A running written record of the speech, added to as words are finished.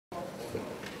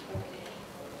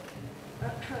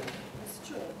It's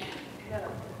true. Yeah.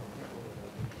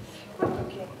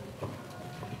 Okay.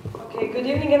 Okay. Good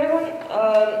evening, everyone.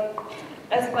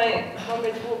 As my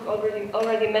comrade Vuk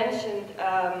already mentioned,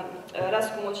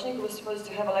 Rasko Močnik, who was supposed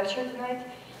to have a lecture tonight,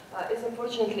 is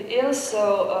unfortunately ill.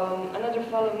 So another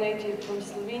fellow native from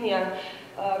Slovenia,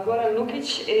 Goran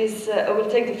Lukić, will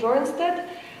take the floor instead.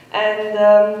 And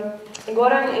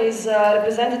Goran is a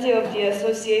representative of the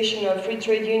Association of Free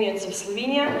Trade Unions of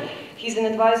Slovenia. He's an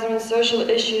advisor on social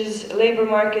issues, labor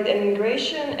market and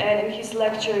immigration, and in his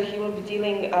lecture he will be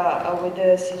dealing with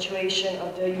the situation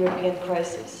of the European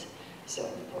crisis. So,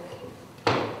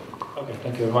 okay,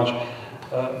 thank you very much.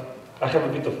 I have a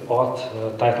bit of odd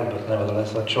title, but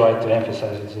nevertheless I try to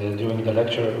emphasize it during the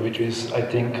lecture, which is, I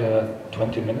think,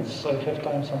 20 minutes I have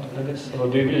time, something like this. I'll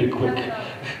be really quick.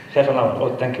 Half an hour.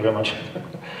 Oh, thank you very much.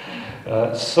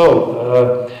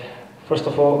 First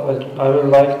of all, I would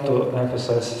like to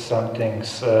emphasize some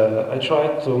things. I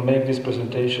tried to make this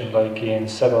presentation like in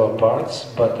several parts,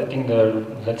 but I think the,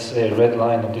 let's say, red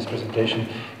line of this presentation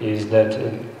is that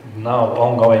now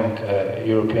ongoing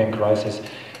European crisis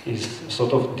is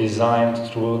sort of designed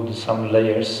through some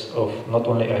layers of not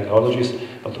only ideologies,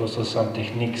 but also some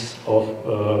techniques of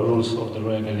rules of the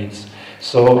ruling elites.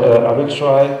 So I will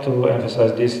try to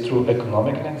emphasize this through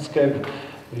economic landscape,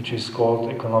 which is called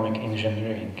economic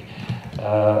engineering.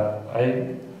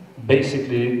 I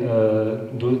basically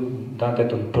done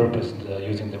that on purpose,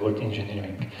 using the word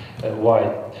engineering.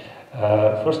 Why?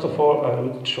 First of all, I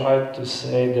would try to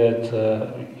say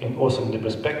that also in the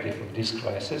perspective of this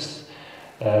crisis,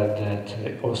 that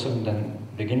also in the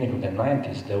beginning of the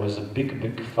 90s, there was a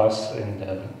big fuss in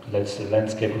the, let's say,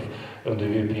 landscape of the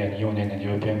European Union and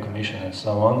European Commission and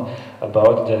so on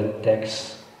about the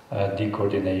tax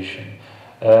decoordination.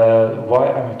 Why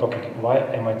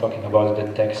am I talking about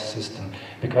the tax system?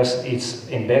 Because it's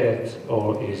embedded,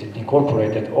 or is it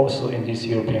incorporated also in this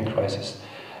European crisis.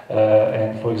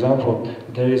 And for example,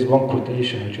 there is one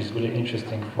quotation which is really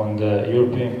interesting from the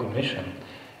European Commission.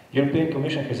 European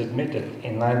Commission has admitted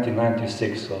in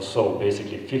 1996 or so,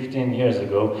 basically 15 years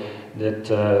ago, that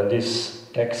this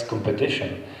tax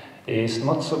competition is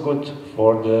not so good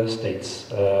for the states.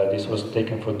 This was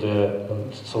taken for the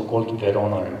so-called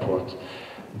Verona report.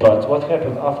 But what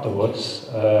happened afterwards,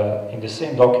 in the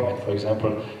same document, for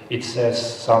example, it says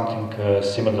something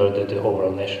similar, that the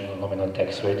overall national nominal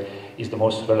tax rate is the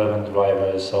most relevant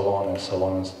driver, so on and so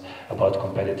on, about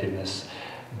competitiveness.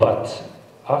 But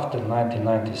after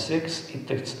 1996, it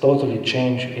has totally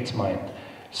changed its mind.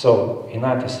 So in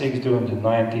 96, during the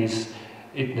 90s,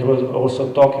 there was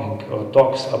also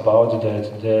talks about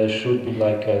that there should be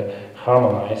like a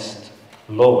harmonized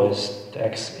lowest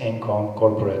tax income,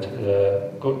 corporate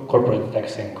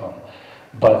tax income.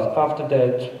 But after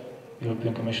that,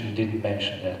 European Commission didn't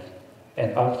mention that.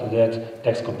 And after that,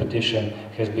 tax competition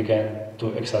has begun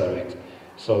to accelerate.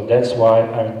 So that's why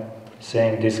I'm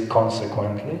saying this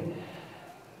consequently.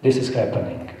 This is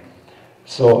happening.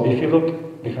 So if you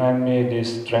look behind me,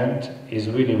 this trend is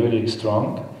really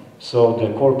strong. So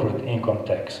the corporate income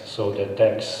tax, so the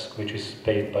tax which is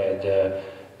paid by the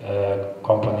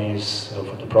companies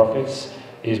for the profits,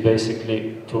 is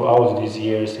basically throughout these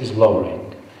years is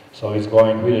lowering. So it's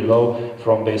going really low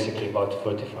from basically about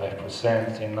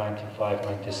 35% in 95,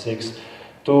 96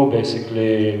 to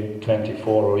basically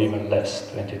 24 or even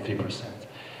less, 23%.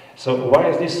 So why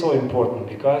is this so important?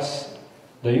 Because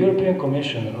the European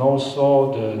Commission and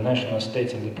also the national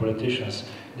states and the politicians,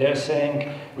 they're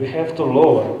saying we have to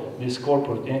lower this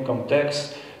corporate income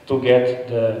tax to get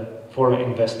the foreign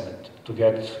investment, to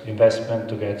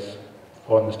get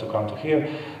foreigners to come to here,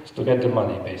 to get the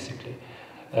money basically.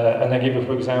 And I give you,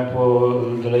 for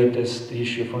example, the latest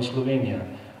issue from Slovenia.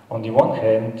 On the one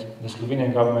hand, the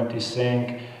Slovenian government is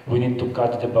saying we need to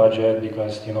cut the budget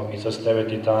because, you know, it's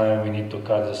austerity time, we need to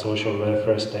cut the social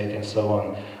welfare state and so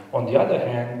on. On the other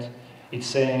hand, it's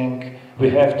saying we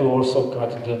have to also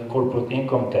cut the corporate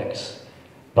income tax.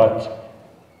 But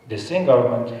the same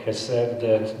government has said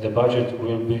that the budget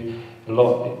will be,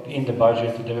 in the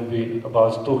budget there will be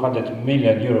about 200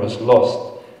 million euros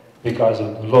lost because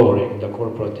of lowering the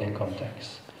corporate income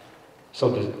tax. So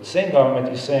the same government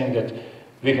is saying that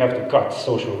we have to cut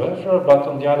social welfare, but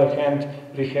on the other hand,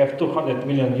 we have 200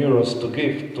 million euros to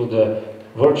give to the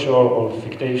virtual or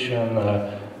fictitious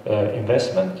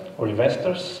investment or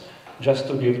investors, just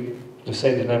to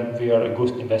say that we are a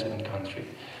good investment country.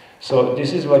 So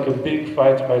this is like a big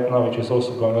fight right now, which is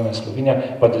also going on in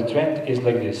Slovenia, but the trend is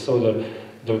like this. So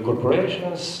the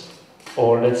corporations,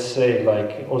 or let's say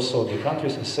like also the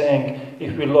countries, are saying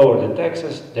if we lower the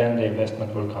taxes, then the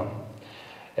investment will come.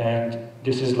 And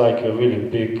this is like a really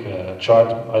big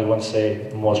chart. I won't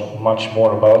say much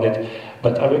more about it,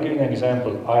 but I will give you an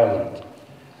example. Ireland.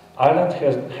 Ireland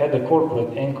has had a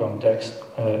corporate income tax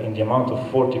in the amount of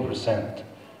 40%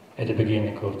 at the beginning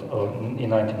in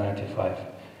 1995.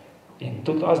 In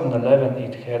 2011,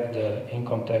 it had the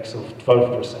income tax of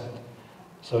 12%.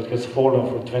 So it has fallen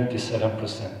for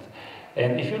 27%.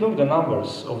 And if you look at the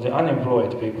numbers of the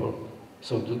unemployed people,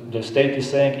 so the state is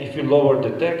saying if you lower the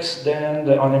tax, then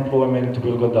the unemployment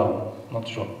will go down. Not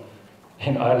true.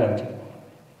 In Ireland,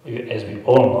 as we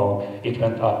all know, it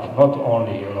went up. Not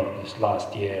only this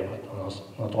last year, but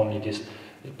not only this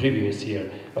previous year,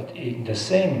 but in the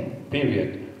same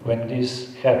period when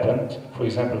this happened, for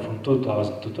example, from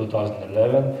 2000 to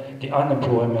 2011, the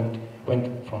unemployment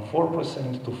went from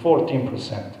 4% to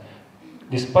 14%,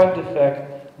 despite the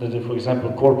fact that, for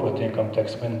example, corporate income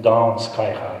tax went down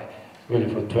sky high, really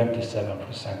for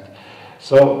 27%.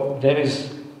 So there is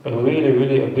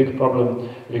really a big problem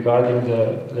regarding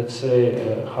the, let's say,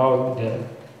 how the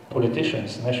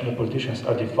politicians, national politicians,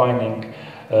 are defining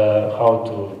how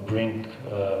to bring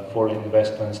foreign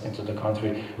investments into the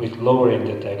country with lowering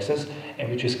the taxes, and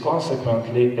which is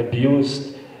consequently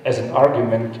abused as an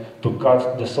argument to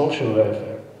cut the social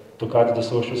welfare, to cut the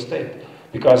social state.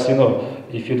 Because,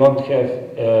 if you don't have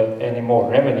any more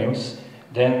revenues,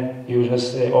 then you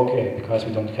just say, okay, because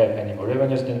we don't have any more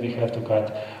revenues, then we have to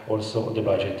cut also the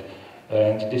budget.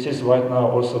 And this is right now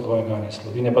also going on in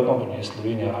Slovenia, but not only in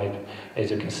Slovenia,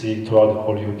 as you can see, throughout the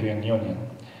whole European Union.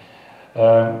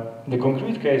 The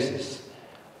concrete cases,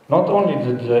 not only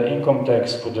did the income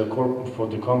tax for the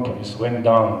companies went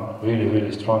down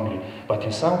really strongly, but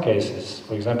in some cases,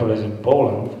 for example, as in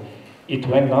Poland, it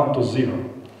went down to 0.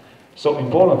 So in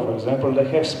Poland, for example, they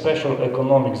have special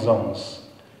economic zones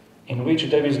in which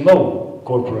there is no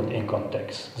corporate income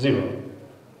tax, 0.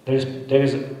 There is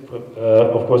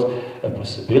of course, a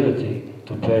possibility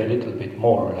to pay a little bit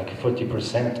more, like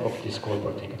 30% of this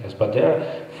corporate income tax, but there are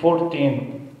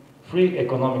 14 free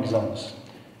economic zones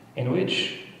in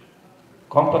which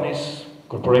companies,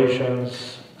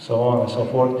 corporations, so on and so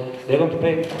forth, they don't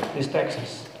pay these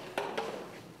taxes.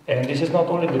 And this is not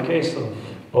only the case of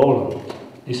Poland.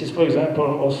 This is, for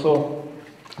example, also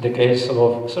the case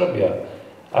of Serbia.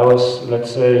 I was,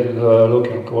 let's say,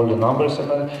 looking at all the numbers,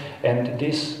 and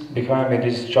this, behind me,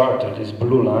 this charter, these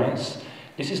blue lines,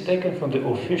 this is taken from the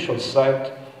official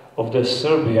site of the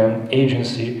Serbian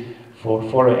Agency for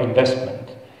Foreign Investment.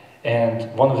 And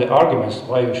one of the arguments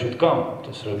why you should come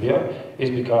to Serbia is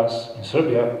because in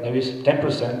Serbia there is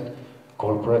 10%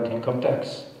 corporate income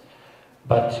tax.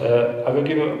 But I will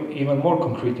give you an even more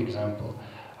concrete example.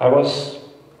 I was,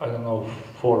 I don't know,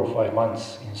 4 or 5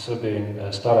 months in Serbia, in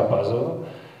Stara Pazova,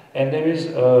 and there is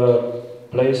a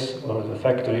place, or the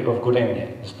factory of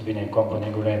godine, the Slovenian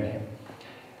company Gorenje.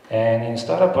 And in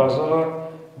Stara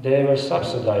Pazova, they were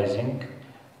subsidizing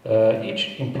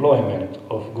each employment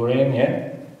of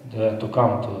Gorenje to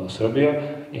come to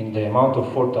Serbia in the amount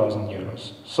of 4,000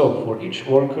 euros. So for each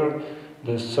worker,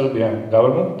 the Serbian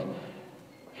government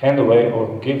hand away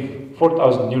or give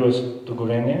 4,000 euros to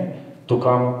Gorenje to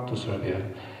come to Serbia.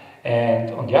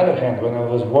 And on the other hand, when I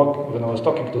was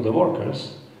talking to the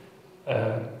workers,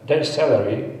 their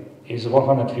salary is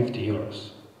 150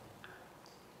 euros.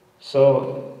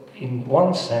 So in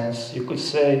one sense, you could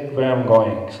say where I'm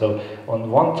going. So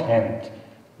on one hand,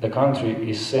 the country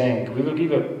is saying, we will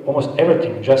give you almost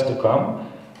everything just to come,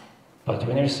 but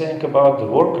when you're saying about the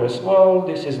workers, well,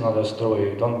 this is not a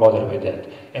story, don't bother with that.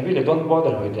 And really, don't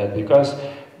bother with that, because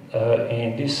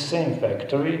in this same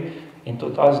factory, in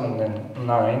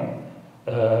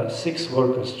 2009, 6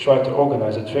 workers tried to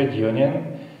organize a trade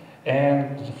union,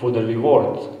 and for the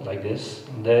reward like this,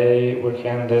 they were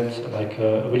handed like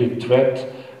a really threat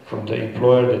from the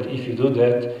employer that if you do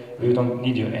that, we don't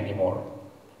need you anymore.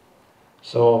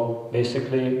 So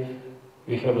basically,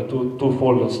 we have a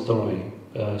two-fold story.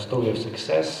 A story of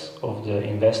success of the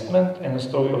investment and a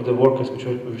story of the workers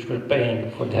which were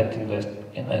paying for that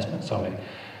investment. Sorry.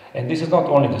 And this is not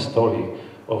only the story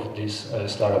of this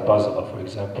Stara Pazova, for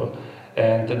example.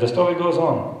 And the story goes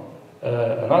on.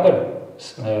 Another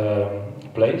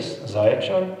place,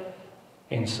 Zaječar,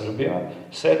 in Serbia,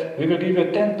 said, we will give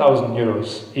you 10,000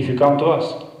 euros if you come to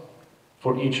us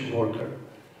for each worker.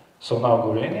 So now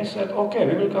Gorenje said, okay,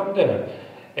 we will come there.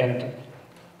 And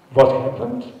what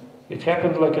happened? It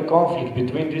happened like a conflict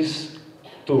between these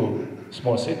 2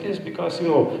 small cities because, they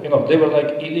were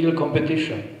like illegal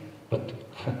competition. But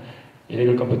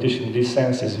illegal competition in this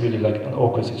sense is really like an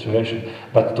awkward situation.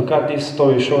 But to cut this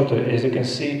story shorter, as you can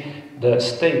see, the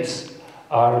states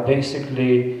are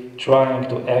basically trying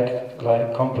to act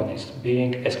like companies,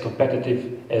 being as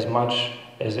competitive as much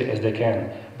as they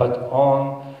can, but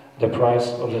on the price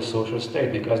of the social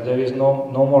state, because there is no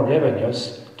more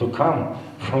revenues to come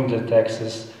from the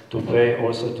taxes to pay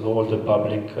also to all the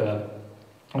public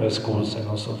schools and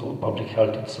also to public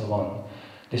health and so on.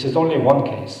 This is only one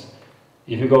case.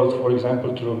 If you go, for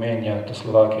example, to Romania, to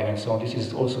Slovakia and so on, this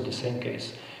is also the same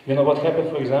case. You know what happened,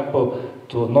 for example,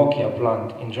 to Nokia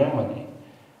plant in Germany?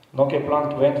 Nokia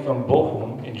plant went from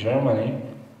Bochum in Germany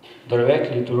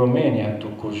directly to Romania, to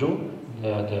Cluj,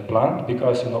 the plant,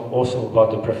 because also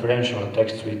about the preferential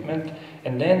tax treatment,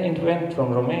 and then it went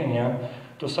from Romania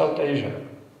to South Asia.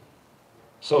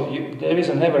 So there is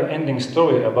a never-ending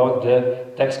story about the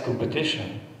tax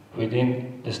competition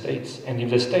within the states, and if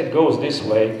the state goes this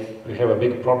way, we have a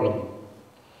big problem.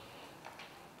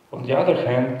 On the other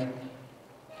hand,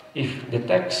 if the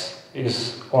tax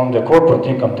is on the corporate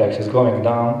income tax is going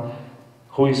down,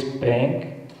 who is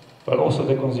paying? Well, also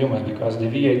the consumers, because the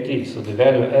VAT, so the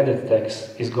value-added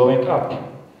tax, is going up.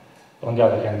 On the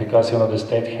other hand, because the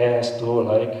state has to,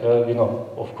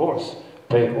 of course,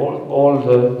 pay all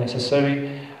the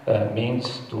necessary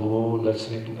means to, let's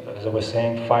say, as I was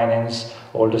saying, finance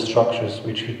all the structures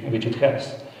which it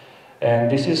has. And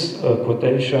this is a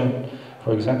quotation,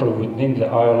 for example, within the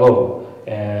ILO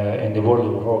in the World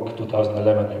of Work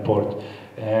 2011 report.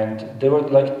 And there were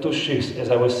like two shifts,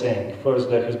 as I was saying. First,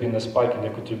 there has been a spike in the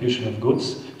contribution of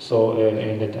goods, so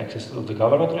in the taxes of the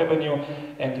government revenue,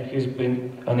 and there has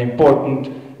been an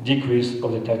important decrease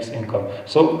of the tax income.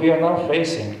 So we are now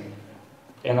facing,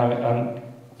 and I'm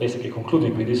basically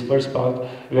concluding with this first part,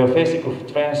 we are facing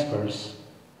of transfers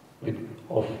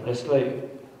of, let's say,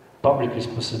 public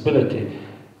responsibility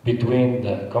between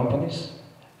the companies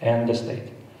and the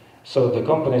state. So the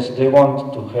companies, they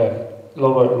want to have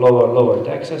lower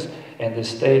taxes, and the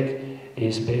state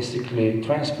is basically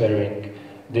transferring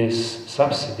this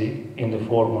subsidy in the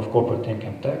form of corporate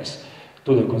income tax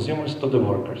to the consumers, to the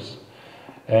workers.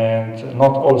 And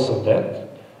not also that,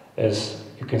 as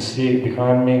you can see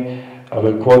behind me, I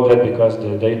will quote that because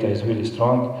the data is really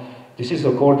strong. This is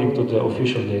according to the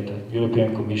official data,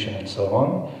 European Commission and so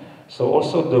on. So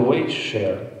also the wage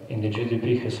share in the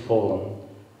GDP has fallen.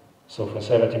 So from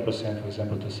 70%, for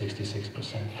example, to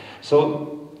 66%.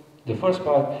 So the first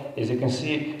part, as you can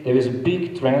see, there is a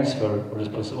big transfer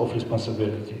of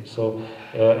responsibility. So,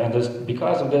 and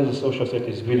because of that, the social state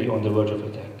is really on the verge of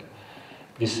attack.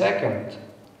 The second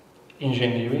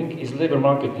engineering is labor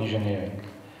market engineering,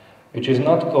 which is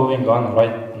not going on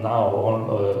right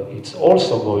now. It's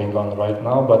also going on right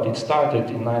now, but it started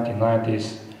in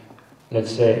 1990s.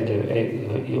 Let's say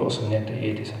also in the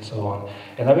 80s and so on.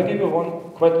 And I will give you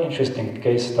one quite interesting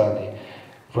case study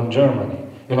from Germany.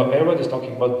 Everybody's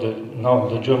talking about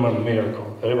the German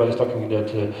miracle. Everybody's talking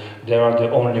that they are the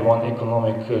only one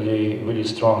economically really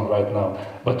strong right now.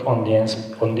 But on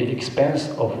the expense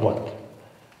of what?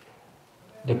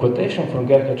 The quotation from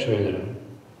Gerhard Schröder.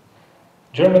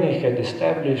 Germany had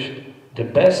established the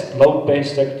best low-pay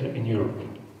sector in Europe.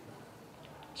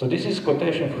 So this is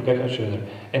quotation from Gerhard Schröder.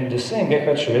 And the same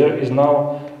Gerhard Schröder is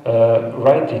now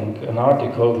writing an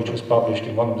article which was published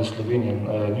in one of the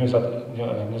Slovenian news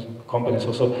companies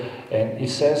also, and it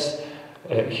says,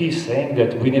 he's saying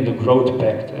that we need a growth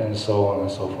pact and so on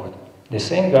and so forth. The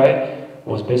same guy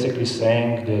was basically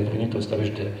saying that we need to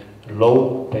establish the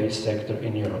low-pay sector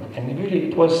in Europe. And really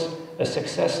it was a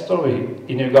success story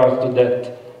in regard to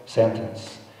that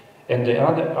sentence. And the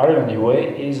other irony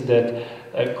way is that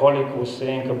a colleague was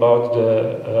saying about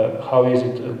how is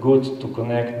it good to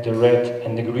connect the red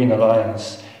and the green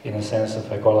alliance in a sense of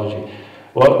ecology.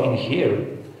 Well, in here,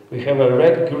 we have a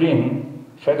red-green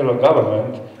federal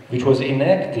government which was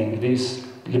enacting this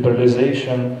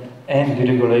liberalization and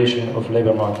deregulation of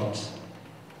labor markets.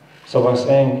 So I'm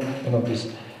saying,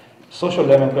 these social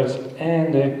democrats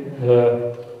and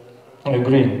the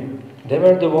green, they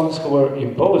were the ones who were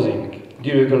imposing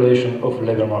deregulation of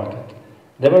labor market.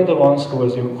 They were the ones who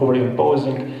were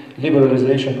imposing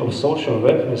liberalization of social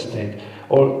welfare state,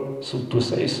 or so to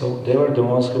say so, they were the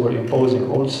ones who were imposing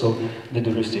also that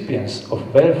the recipients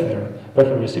of welfare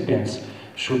recipients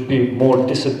should be more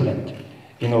disciplined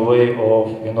in a way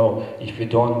of, if you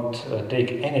don't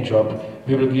take any job,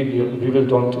 we won't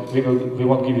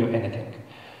give you anything.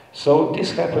 So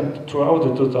this happened throughout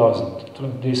the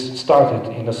 2000s. This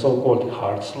started in the so-called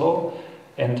Hartz law.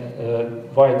 And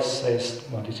why it says,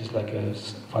 this is like a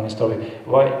funny story,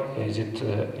 why is it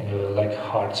like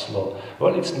Hartz law?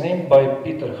 Well, it's named by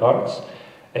Peter Hartz,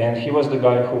 and he was the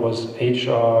guy who was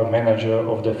HR manager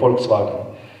of the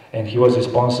Volkswagen. And he was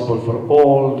responsible for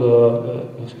all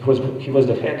the, he was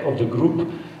the head of the group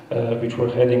which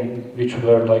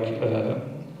were like,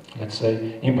 let's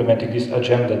say, implementing this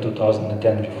Agenda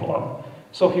 2010 reform.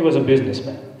 So he was a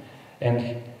businessman.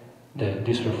 And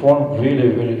this reform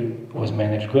really was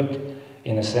managed good,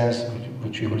 in a sense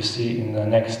which you will see in the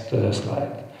next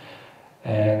slide.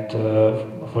 And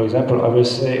for example, I will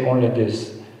say only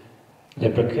this. The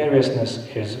precariousness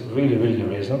has really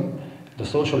risen. The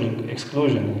social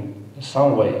exclusion in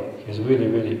some way is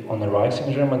really on the rise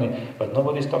in Germany, but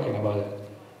nobody's talking about it.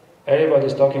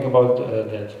 Everybody's talking about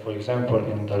that, for example,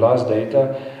 in the last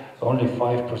data, only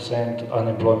 5%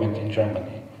 unemployment in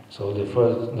Germany. So the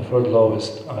third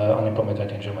lowest unemployment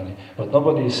rate in Germany. But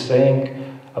nobody is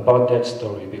saying about that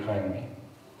story behind me.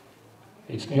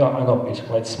 It's, I know it's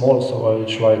quite small, so I will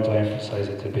try to emphasize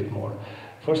it a bit more.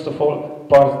 First of all,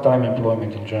 part-time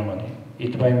employment in Germany.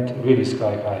 It went really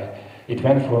sky high. It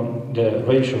went from the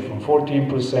ratio from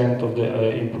 14% of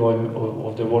the employment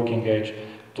of the working age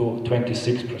to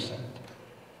 26%.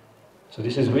 So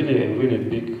this is really a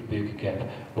big gap.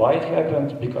 Why it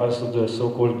happened? Because of the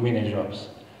so-called mini jobs.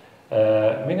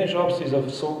 Mini jobs is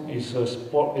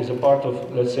a part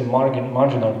of, let's say,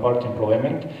 marginal part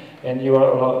employment, and you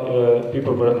are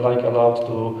people were allowed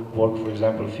to work, for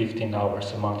example, 15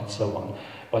 hours a month and so on.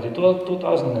 But in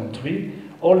 2003,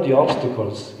 all the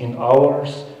obstacles in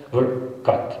hours were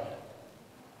cut,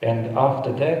 and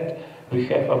after that, we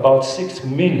have about 6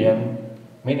 million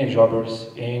mini jobbers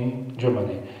in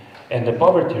Germany, and the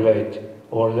poverty rate,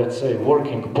 or let's say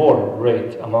working poor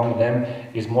rate among them,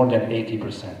 is more than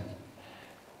 80%.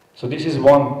 So this is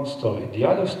one story. The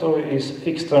other story is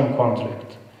fixed-term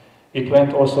contract. It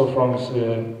went also from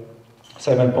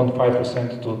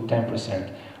 7.5% to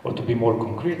 10%. Or to be more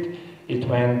concrete, it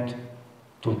went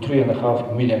to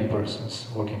 3.5 million persons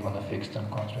working on a fixed-term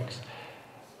contracts.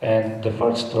 And the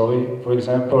third story, for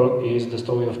example, is the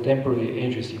story of temporary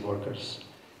agency workers.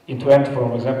 It went,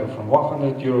 for example, from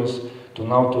 100 euros to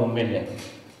now to 1 million.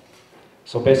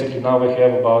 So basically now we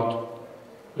have about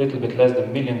a little bit less than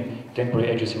 1 million temporary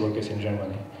agency workers in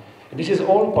Germany. And this is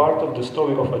all part of the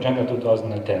story of Agenda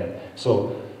 2010.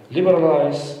 So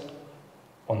liberalize,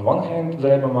 on one hand, the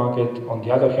labor market, on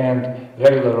the other hand,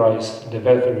 regularize the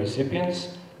welfare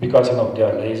recipients, because they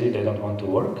are lazy, they don't want to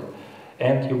work,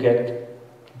 and you get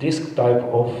this type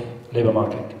of labor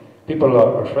market. People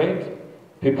are afraid,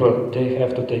 they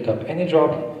have to take up any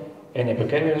job, any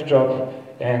precarious job,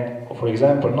 and, for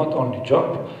example, not only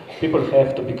job, people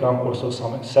have to become also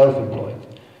self-employed.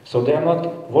 So they are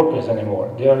not workers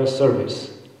anymore, they are a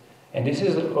service. And this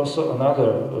is also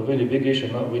another really big issue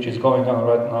which is going on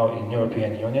right now in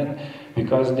European Union,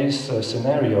 because this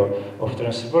scenario of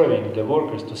transferring the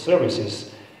workers to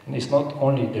services is not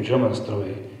only the German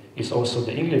story, it's also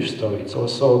the English story, it's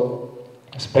also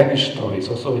a Spanish story, it's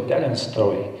also Italian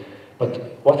story. But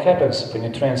what happens when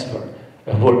you transfer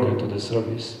a worker to the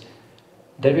service?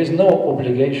 There is no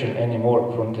obligation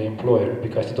anymore from the employer,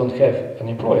 because you don't have an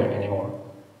employer anymore.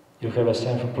 You have a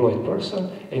self-employed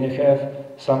person, and you have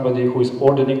somebody who is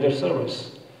ordering their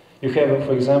service. You have,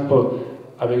 for example,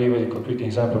 I will give you a concrete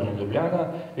example in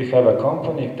Ljubljana. You have a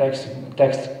company,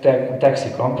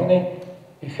 taxi company.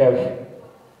 You have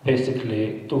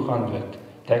basically 200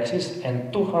 taxis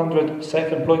and 200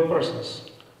 self-employed persons.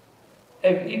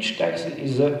 Each taxi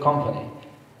is a company.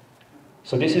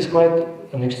 So this is quite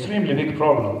an extremely big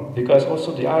problem, because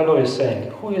also the ILO is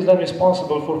saying, who is then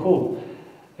responsible for who?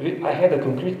 I had a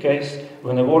concrete case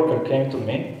when a worker came to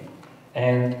me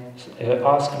and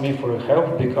asked me for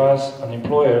help because an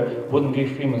employer wouldn't give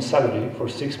him a salary for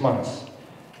 6 months.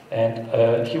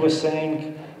 And he was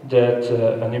saying that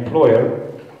an employer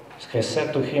has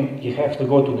said to him, you have to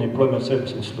go to the employment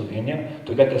service in Slovenia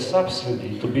to get a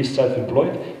subsidy to be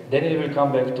self-employed, then he will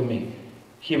come back to me.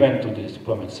 He went to this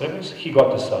employment service, he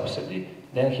got a subsidy,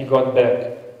 then he got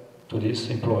back to this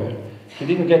employer. He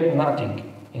didn't get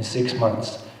nothing in 6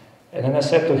 months. And then I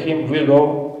said to him, we'll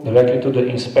go directly to the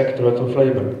Inspectorate of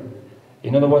Labor.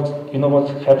 You know what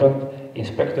happened?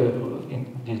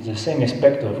 The same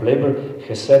Inspector of Labor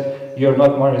has said, you're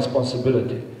not my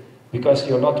responsibility, because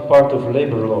you're not part of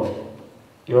labor law.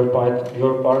 You're part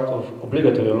of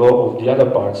obligatory law of the other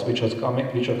parts, which are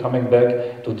coming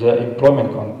back to the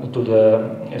employment, to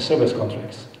the service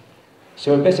contracts.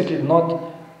 So you're basically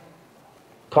not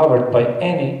covered by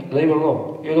any labor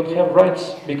law. You don't have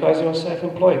rights because you're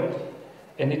self-employed.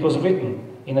 And it was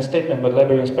written in a statement by the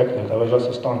labor inspector. I was just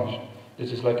astonished.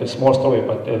 This is like a small story,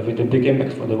 but with a big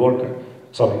impact for the worker.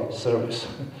 Sorry, service.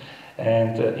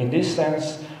 And in this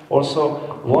sense, also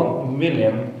 1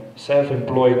 million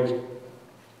self-employed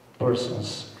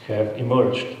persons have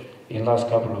emerged in the last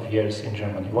couple of years in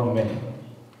Germany. 1 million.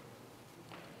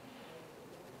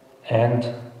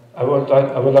 And I would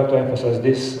like to emphasize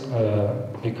this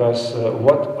because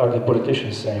what are the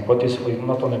politicians saying? What is,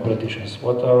 not only politicians,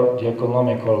 what are the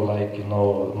economical,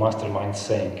 masterminds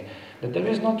saying? That there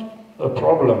is not a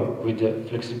problem with the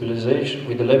flexibilization,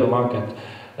 with the labor market,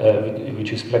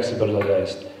 which is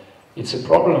flexibilized. It's a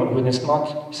problem when it's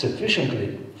not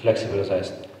sufficiently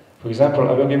flexibilized. For example,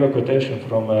 I will give a quotation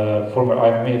from a former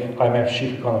IMF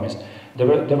chief economist. They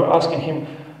were asking him,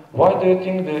 why do you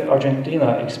think the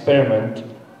Argentina experiment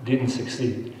didn't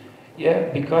succeed?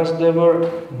 Yeah, because there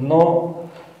were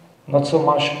not so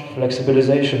much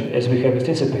flexibilization as we have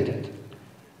anticipated.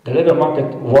 The labor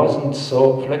market wasn't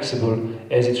so flexible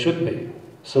as it should be.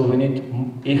 So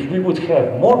if we would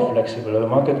have more flexible labor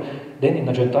market, then in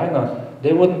Argentina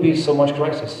there wouldn't be so much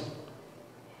crisis.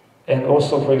 And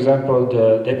also, for example,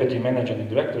 the deputy manager and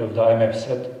director of the IMF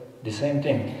said the same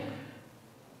thing.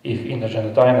 If in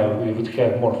Argentina we would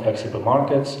have more flexible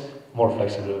markets, more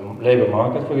flexible labor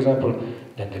market, for example,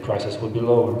 then the crisis would be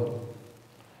lower.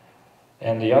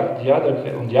 And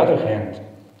on the other hand,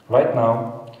 right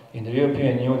now, in the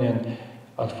European Union,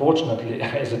 unfortunately,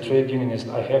 as a trade unionist,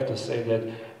 I have to say that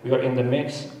we are in the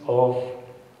midst of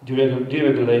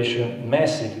deregulation,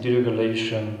 massive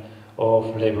deregulation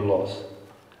of labor laws.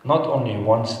 Not only in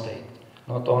one state,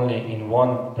 not only in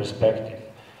one perspective,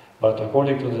 but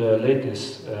according to the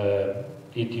latest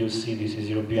ETUC, this is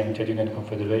European Trade Union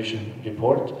Confederation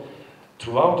report,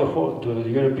 throughout the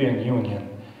European Union,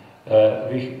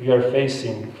 we are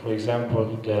facing, for example,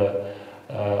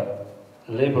 the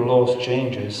labor laws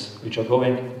changes which are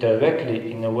going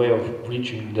directly in a way of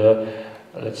reaching the,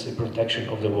 let's say, protection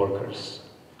of the workers.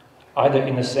 Either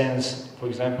in a sense, for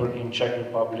example, in Czech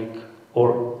Republic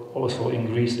or also in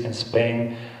Greece and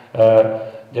Spain,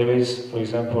 there is, for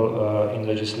example, in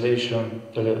legislation,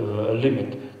 a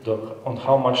limit on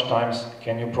how much times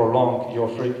can you prolong your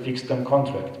fixed-term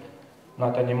contract.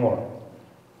 Not anymore.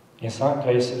 In some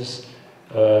cases,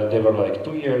 they were like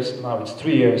 2 years, now it's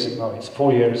 3 years, now it's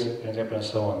 4 years, for example, and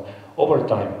so on. Over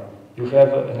time, you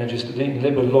have in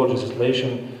labor law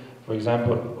legislation, for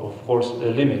example, of course,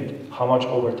 a limit. How much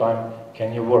overtime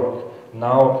can you work?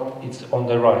 Now it's on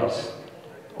the rise,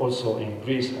 also in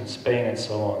Greece and Spain and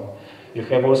so on. You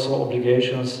have also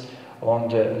obligations on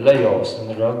the layoffs and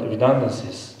the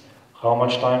redundancies. How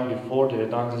much time before the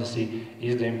redundancy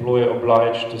is the employer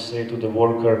obliged to say to the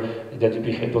worker that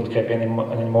we don't have any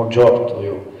more job to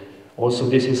you? Also,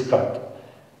 this is cut.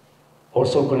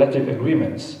 Also, collective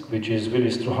agreements, which is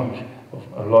really strong,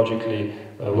 logically,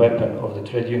 a weapon of the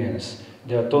trade unions,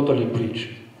 they are totally breached.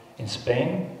 In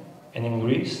Spain and in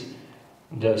Greece,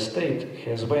 the state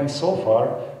has went so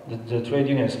far that the trade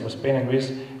unions for Spain and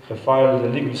Greece have filed a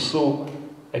legal suit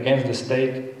against the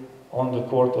state on the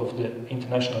court of the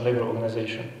International Labour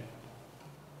Organization.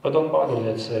 But don't bother,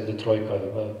 let's say, the Troika.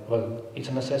 Well, it's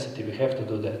a necessity, we have to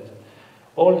do that.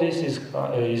 All this is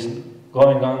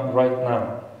going on right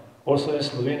now. Also in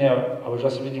Slovenia, I was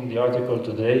just reading the article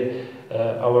today,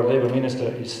 our labor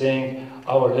minister is saying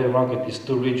our labor market is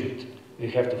too rigid. We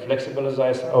have to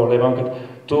flexibilize our labor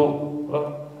market to,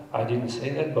 well, I didn't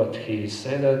say that, but he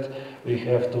said that we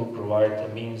have to provide a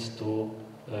means for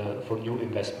new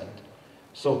investment.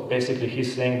 So basically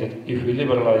he's saying that if we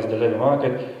liberalize the labor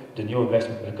market, the new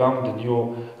investment will come, the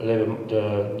new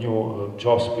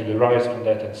jobs will arise from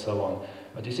that and so on.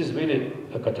 But this is really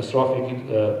a catastrophic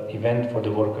event for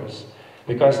the workers.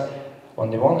 Because on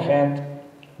the one hand,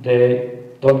 they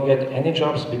don't get any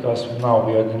jobs because now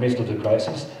we are in the midst of the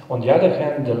crisis. On the other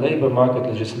hand, the labor market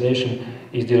legislation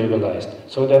is deregularized.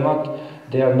 So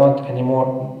they are not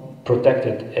anymore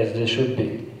protected as they should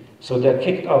be. So they're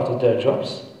kicked out of their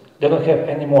jobs. They don't have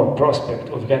any more prospect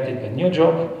of getting a new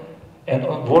job. And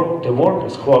the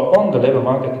workers who are on the labor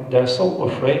market, they're so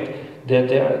afraid that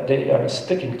they are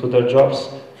sticking to their jobs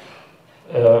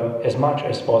as much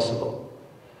as possible.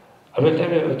 I will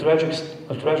tell you a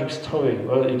tragic story.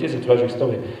 Well, it is a tragic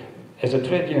story. As a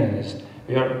trade unionist,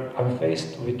 I'm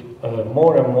faced with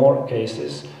more and more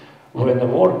cases when a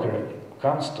worker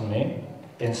comes to me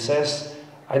and says,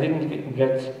 I didn't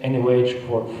get any wage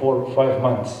for 4 or 5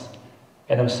 months.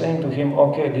 And I'm saying to him,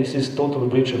 okay, this is total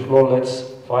breach of law, let's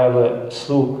file a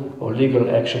suit or legal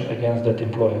action against that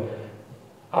employer.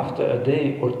 After a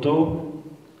day or two,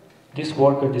 this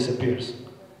worker disappears.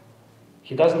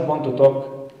 He doesn't want to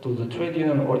talk to the trade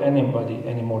union or anybody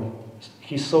anymore.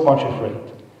 He's so much afraid.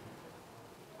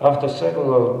 After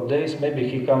several days, maybe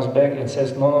he comes back and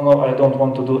says, no, I don't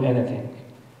want to do anything.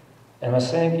 And I'm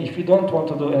saying, if you don't want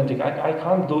to do anything, I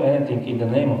can't do anything in the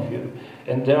name of you.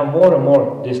 And there are more and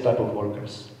more this type of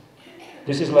workers.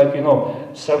 This is like,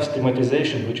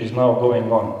 self-stigmatization, which is now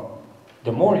going on.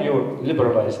 The more you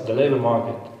liberalize the labor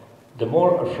market, the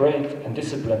more afraid and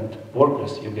disciplined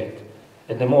workers you get.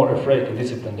 And the more afraid and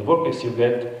disciplined the workers you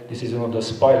get, this is the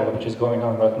spiral which is going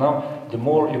on right now, the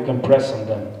more you can press on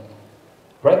them.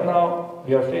 Right now,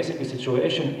 we are facing a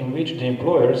situation in which the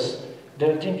employers,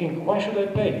 they're thinking, why should I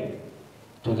pay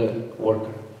to the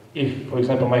worker? If, for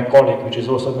example, my colleague, which is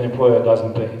also an employer,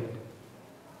 doesn't pay.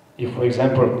 If, for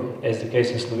example, as the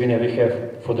case in Slovenia, we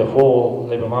have for the whole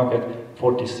labor market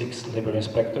 46 labor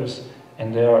inspectors,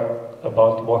 and there are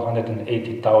about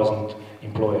 180,000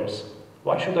 employers.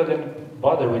 Why should I then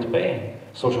bother with paying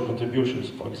social contributions,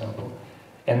 for example?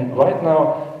 And right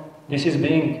now, this is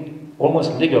being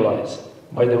almost legalized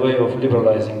by the way of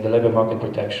liberalizing the labor market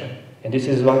protection. And this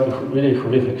is like a really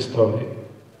horrific story.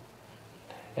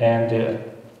 And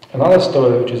another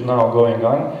story which is now going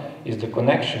on is the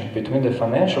connection between the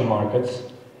financial markets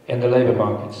and the labor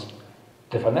markets.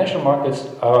 The financial markets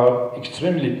are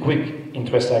extremely quick in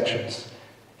transactions,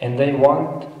 and they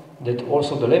want that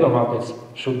also the labor markets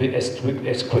should be as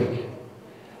quick.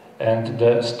 And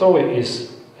the story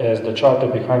is, as the charter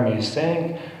behind me is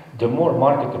saying, the more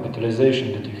market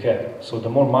capitalization that you have, so the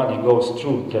more money goes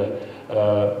through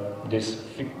this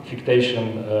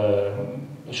fictation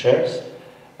shares,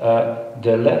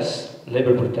 the less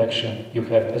labor protection you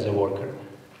have as a worker.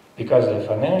 Because the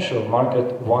financial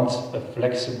market wants a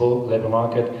flexible labor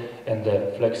market, and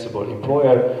the flexible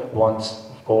employer wants,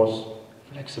 of course,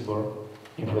 flexible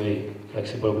employee,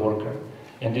 flexible worker.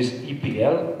 And this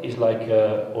EPL is like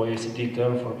an OECD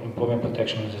term for employment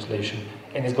protection legislation,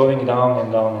 and it's going down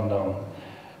and down and down.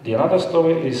 The another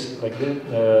story is like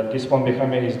this one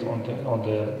behind me is on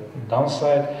the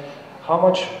downside. How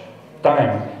much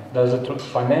time does a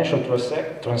financial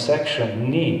transaction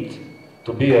need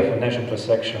to be a financial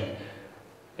transaction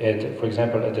at, for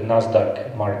example, at the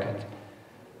Nasdaq market?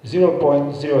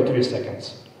 0.03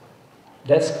 seconds.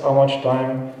 That's how much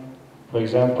time, for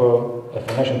example, a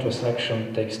financial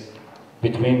transaction takes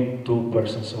between two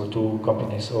persons or two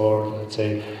companies, or let's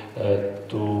say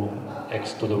to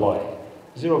X to the Y.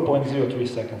 0.03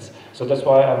 seconds. So that's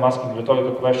why I'm asking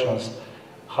rhetorical questions.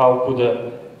 How could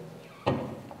a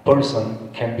person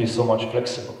can be so much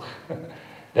flexible?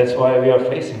 That's why we are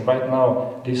facing right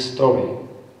now this story.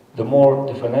 The more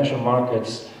the financial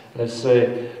markets, let's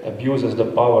say, abuses the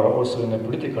power also in the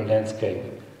political landscape,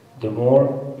 the more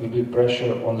will be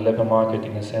pressure on the labor market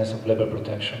in the sense of labor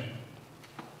protection.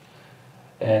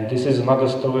 And this is another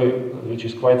story which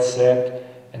is quite sad,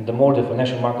 and the more the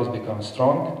financial markets become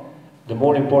strong, the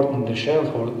more important the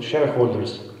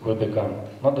shareholders will become.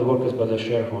 Not the workers, but the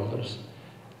shareholders.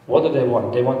 What do they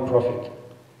want? They want profit.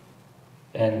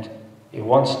 And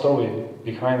one story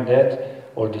behind that,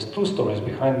 or there's two stories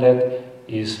behind that,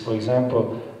 is, for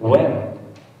example, when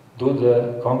do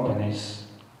the companies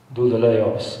do the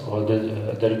layoffs or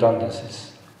the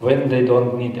redundancies? When they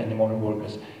don't need any more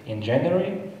workers? In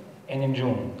January and in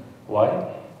June.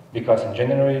 Why? Because in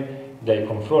January they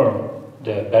confirm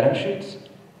the balance sheets,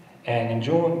 and in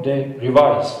June they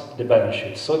revise the balance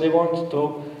sheets. So they want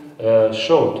to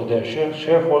show to their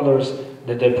shareholders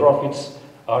that their profits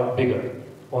are bigger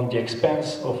on the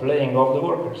expense of laying off the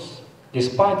workers,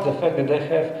 despite the fact that they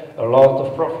have a lot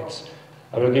of profits.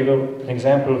 I will give you an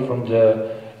example from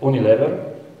the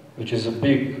Unilever, which is a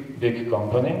big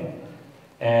company.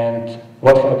 And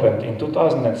what happened? In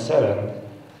 2007,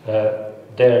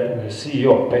 their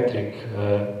CEO, Patrick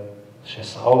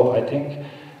Chesau, I think,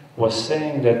 was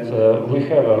saying that we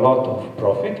have a lot of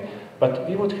profit, but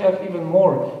we would have even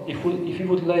more if we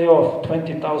would lay off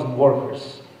 20,000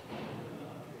 workers.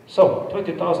 So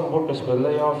 20,000 workers were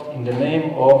laid off in the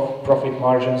name of profit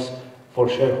margins for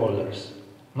shareholders.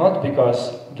 Not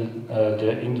because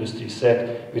the industry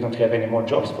said we don't have any more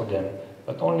jobs for them,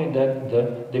 but only that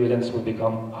the dividends will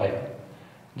become higher.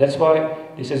 That's why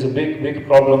this is a big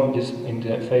problem in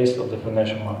the face of the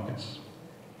financial markets.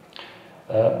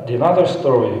 The another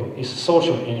story is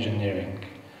social engineering.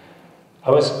 I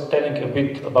was telling a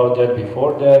bit about that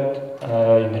before that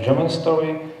in the German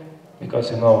story,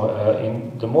 because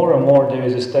the more and more there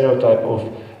is a stereotype of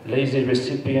lazy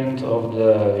recipient of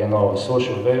the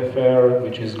social welfare,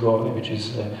 which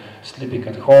is sleeping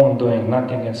at home, doing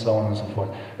nothing, and so on and so forth.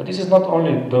 But this is not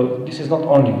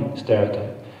only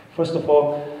stereotype. First of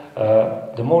all,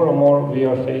 the more and more we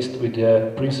are faced with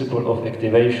the principle of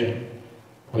activation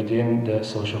within the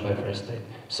social welfare state.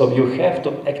 So you have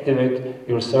to activate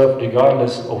yourself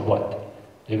regardless of what,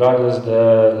 regardless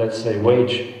the, let's say,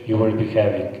 wage you will be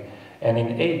having. And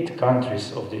in 8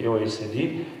 countries of the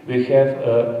OECD, we have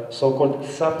a so-called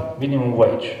sub-minimum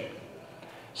wage.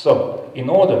 So, in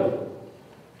order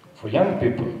for young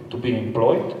people to be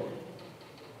employed,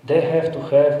 they have to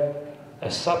have a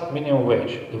sub-minimum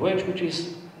wage, the wage which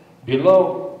is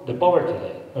below the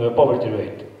poverty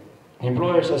rate.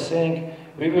 Employers are saying,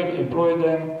 we will employ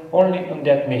them only on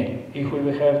that mean, if we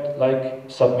will have like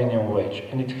sub-minimum wage.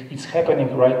 And it's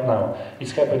happening right now.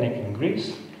 It's happening in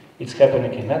Greece, it's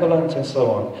happening in Netherlands, and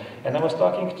so on. And I was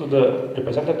talking to the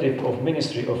representative of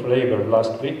Ministry of Labor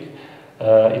last week.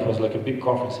 It was like a big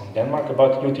conference in Denmark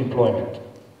about youth employment.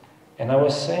 And I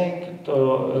was saying,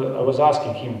 I was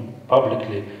asking him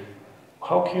publicly,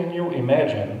 how can you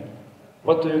imagine,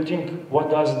 what do you think,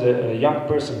 what does the young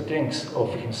person thinks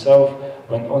of himself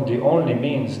when on the only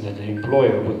means that the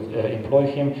employer would employ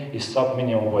him is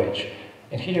sub-minimum wage?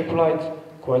 And he replied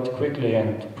quite quickly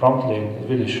and promptly and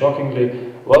really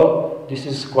shockingly, well, this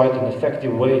is quite an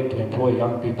effective way to employ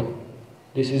young people.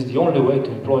 This is the only way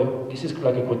to employ, this is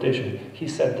like a quotation. He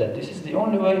said that this is the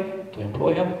only way to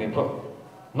employ young people.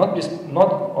 Not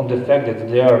on the fact that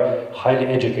they are highly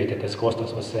educated, as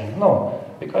Kostas was saying, no,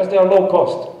 because they are low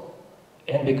cost.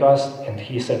 And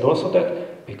he said also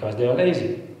that because they are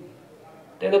lazy.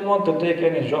 They don't want to take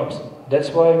any jobs. That's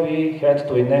why we had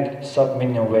to enact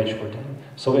sub-minimum wage for them.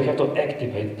 So we have to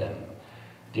activate them.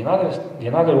 The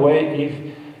another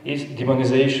way is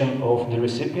demonization of the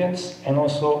recipients and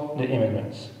also the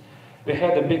immigrants. We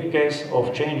had a big case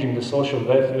of changing the social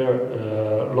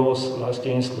welfare laws last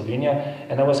year in Slovenia,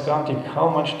 and I was counting how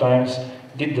much times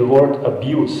did the word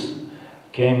abuse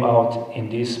came out in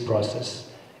this process.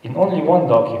 In only one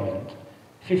document,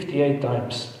 58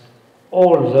 times,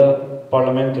 all the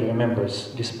parliamentary members,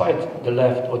 despite the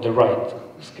left or the right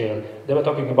scale, they were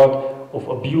talking about of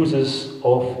abuses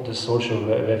of the social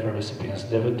welfare recipients.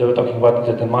 They were talking about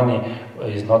that the money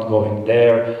is not going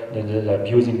there, that they're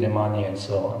abusing the money and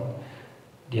so on.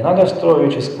 The another story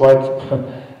which is quite,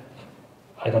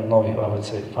 I don't know if I would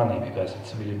say funny because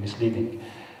it's really misleading.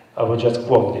 I will just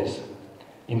quote this.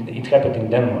 It happened in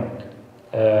Denmark.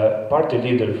 Party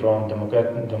leader from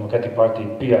Democratic Party,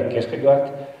 Pia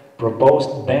Kjærsgaard,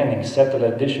 proposed banning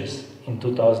satellite dishes in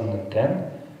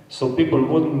 2010, so people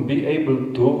wouldn't be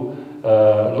able to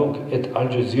look at Al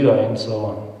Jazeera and so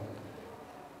on.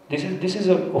 This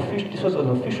was an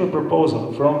official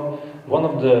proposal from one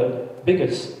of the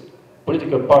biggest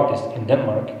political parties in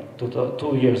Denmark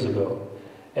 2 years ago.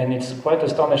 And it's quite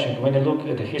astonishing when you look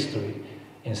at the history.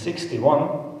 In 61,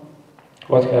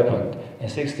 what happened? In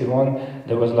 61,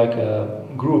 there was like a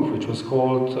group which was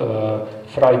called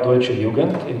Freie Deutsche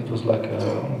Jugend. It was like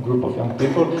a group of young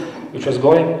people which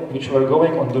were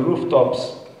going on the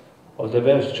rooftops of the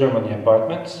West Germany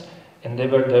apartments, and they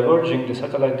were diverging the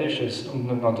satellite dishes,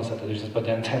 not the satellite dishes, but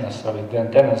the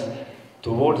antennas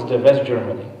towards the West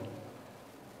Germany.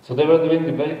 So they were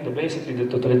doing basically the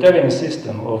totalitarian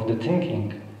system of the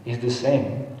thinking is the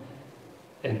same.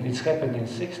 And it's happened in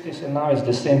the 60s, and now it's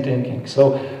the same thinking.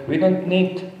 So we don't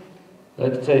need,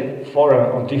 let's say,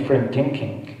 foreign or different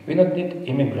thinking. We don't need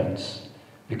immigrants,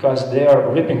 because they are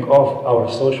ripping off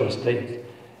our social state.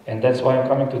 And that's why I'm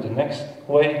coming to the next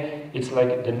way. It's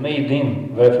like the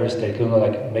made-in welfare state, you know,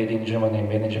 like made in Germany,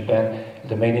 made in Japan,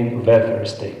 the made-in welfare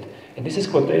state. And this is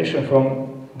quotation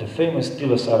from the famous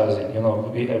Tilo Sarrazin. You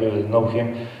know, we everybody know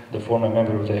him, the former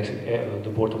member of the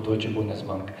board of Deutsche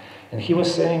Bundesbank. And he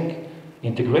was saying,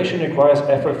 integration requires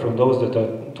effort from those that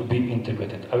are to be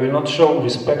integrated. I will not show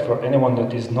respect for anyone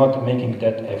that is not making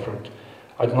that effort.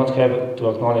 I do not have to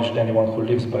acknowledge anyone who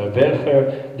lives by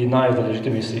welfare, denies the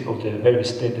legitimacy of the very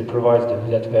state that provides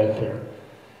that welfare.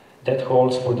 That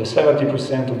holds for the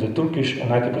 70% of the Turkish and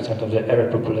 90% of the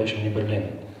Arab population in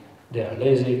Berlin. They are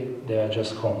lazy, they are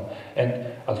just home. And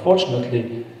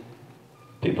unfortunately,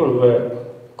 people were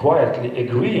quietly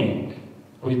agreeing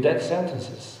with that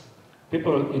sentences.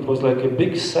 People, it was like a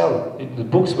big sell. The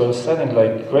books were selling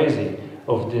like crazy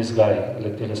of this guy,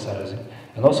 like Tilo Sarrazin.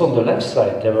 And also on the left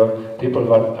side, there were people who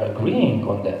were agreeing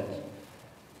on that.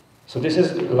 So this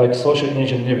is like social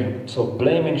engineering. So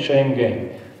blame and shame game.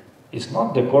 It's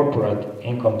not the corporate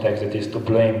income tax that is to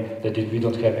blame that we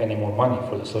don't have any more money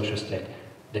for the social state.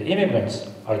 The immigrants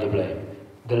are the blame.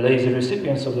 The lazy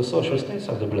recipients of the social states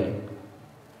are the blame.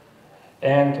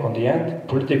 And on the end,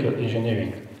 political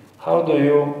engineering. How do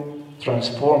you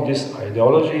transform this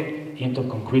ideology into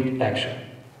concrete action?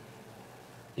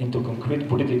 Into concrete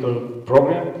political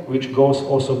program, which goes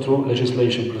also through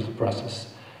legislation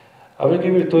process. I will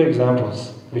give you 2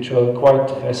 examples, which are quite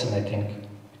fascinating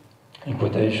in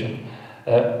quotation.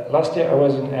 Last year I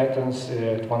was in Athens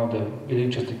at one of the really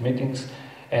interesting meetings,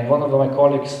 and one of my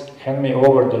colleagues handed me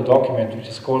over the document which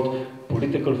is called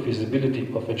Political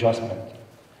Feasibility of Adjustment.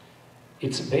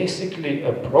 It's basically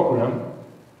a program,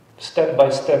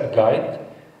 step-by-step guide,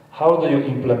 how do you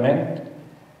implement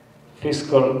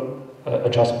fiscal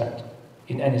adjustment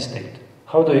in any state?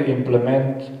 How do you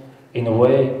implement in a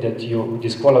way that you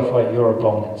disqualify your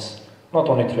opponents, not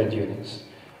only trade unions.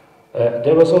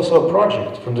 There was also a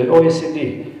project from the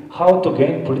OECD, how to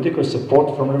gain political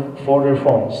support for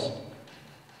reforms.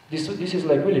 This is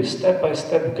like really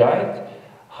step-by-step guide.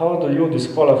 How do you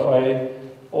disqualify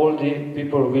all the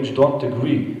people which don't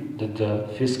agree that the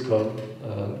fiscal,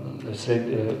 let's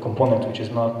say, component which is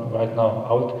not right now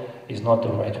out is not the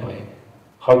right way?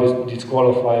 How do you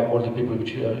disqualify all the people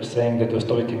which are saying that the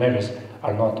austerity measures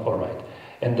are not all right?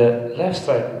 And the left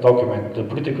side document, the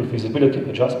political feasibility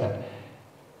adjustment,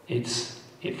 it's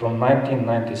from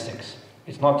 1996.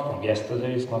 It's not from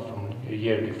yesterday, it's not from a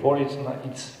year before,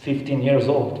 it's 15 years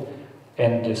old.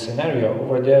 And the scenario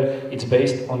over there, it's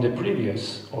based on the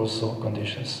previous also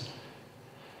conditions.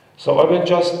 So I will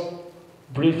just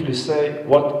briefly say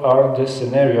what are the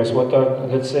scenarios, what are,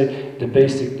 let's say, the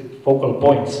basic focal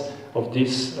points of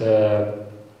this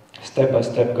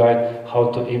step-by-step guide,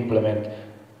 how to implement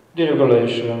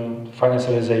deregulation,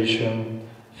 financialization,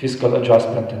 fiscal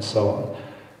adjustment, and so on.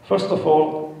 First of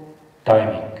all,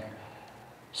 timing.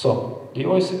 So, the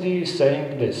OECD is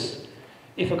saying this.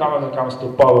 If a government comes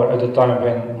to power at a time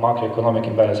when macroeconomic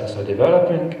imbalances are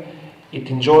developing, it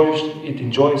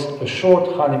enjoys a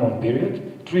short honeymoon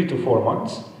period, 3 to 4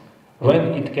 months,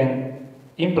 when it can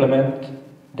implement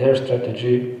their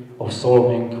strategy of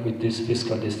solving with this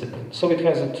fiscal discipline. So it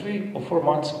has a 3 or 4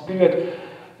 months period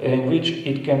in which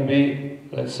it can be,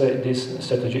 let's say, this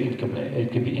strategy it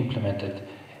can be implemented.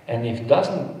 And if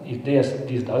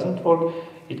this doesn't work,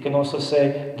 it can also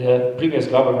say the previous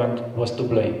government was to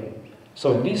blame.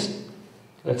 So in this,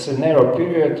 let's say, narrow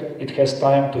period, it has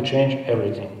time to change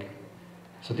everything.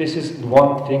 So this is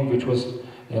one thing which was,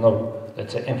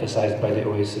 let's say, emphasized by the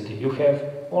OECD. You have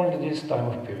only this time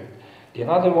of period. The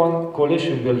another one,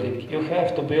 coalition building. You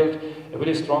have to build a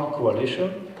very strong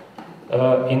coalition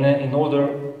in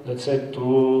order, let's say,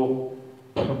 to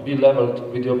be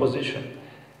leveled with the opposition.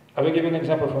 I will give you an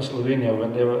example from Slovenia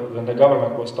when the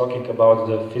government was talking about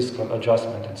the fiscal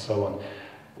adjustment and so on.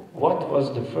 What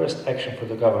was the first action for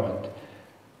the government?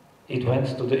 It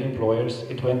went to the employers,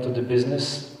 it went to the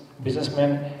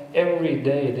businessmen. Every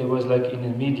day there was like in the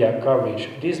media coverage,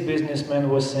 this businessman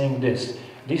was saying this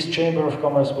chamber of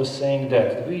commerce was saying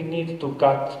that. We need to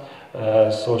cut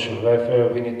social welfare,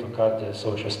 we need to cut the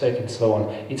social state and so on.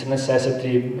 It's a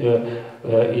necessity,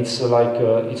 it's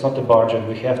not a bargain,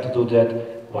 we have to do that.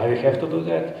 Why we have to do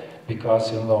that? Because,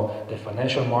 the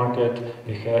financial market,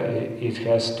 it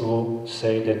has to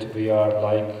say that we are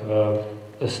like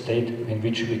a state in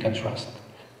which we can trust.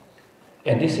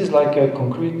 And this is like a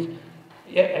concrete,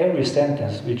 every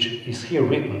sentence which is here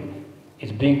written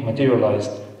is being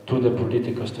materialized to the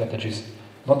political strategies,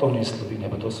 not only in Slovenia,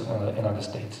 but also in other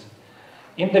states.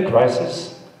 In the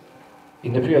crisis,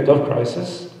 in the period of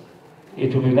crisis,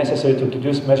 it will be necessary to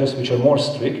introduce measures which are more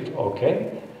strict,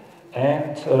 okay,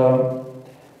 and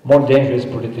more dangerous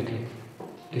politically.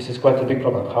 This is quite a big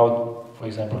problem. How, for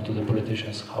example, to the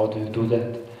politicians, how do you do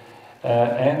that?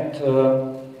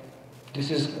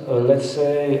 This is, let's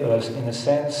say, in a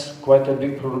sense, quite a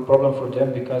big problem for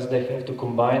them because they have to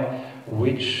combine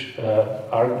which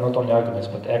are not only arguments,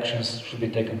 but actions should be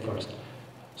taken first.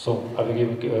 So I will give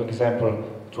an example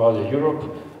throughout Europe.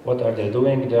 What are they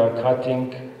doing? They are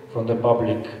cutting from the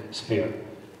public sphere.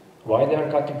 Why they are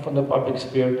cutting from the public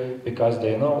sphere? Because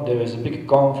they know there is a big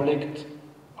conflict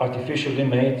artificially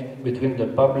made between the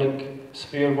public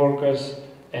sphere workers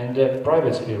and the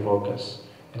private sphere workers.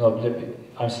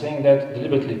 I'm saying that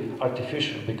deliberately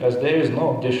artificial because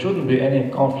there shouldn't be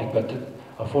any conflict, but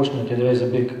unfortunately there is a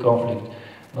big conflict,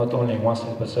 not only in one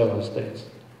state but several states.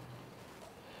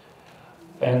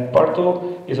 And part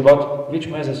 2 is about which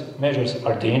measures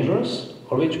are dangerous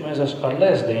or which measures are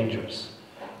less dangerous.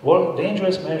 Well,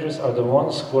 dangerous measures are the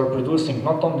ones who are producing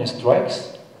not only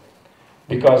strikes,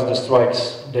 because the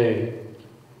strikes, they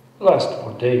last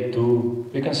for day,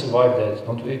 2, we can survive that,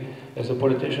 don't we, as the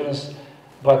politicians?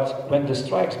 But when the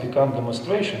strikes become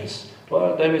demonstrations,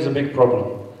 well, there is a big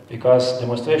problem, because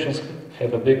demonstrations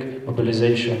have a big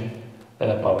mobilization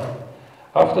power.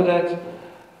 After that,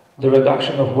 the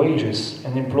reduction of wages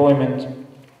and employment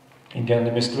in the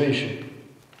administration,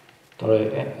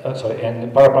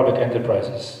 and para-public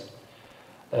enterprises.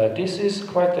 This is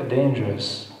quite a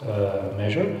dangerous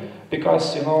measure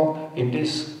because, in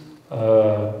these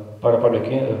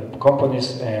para-public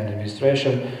companies and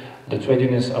administration, the trade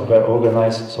unions are well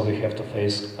organized, so we have to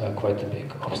face quite a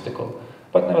big obstacle.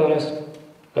 But nevertheless,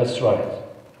 let's try it,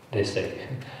 they say.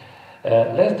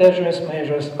 Less dangerous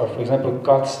measures are, for example,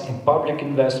 cuts in public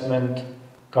investment,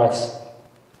 cuts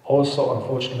also,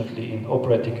 unfortunately, in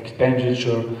operating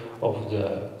expenditure of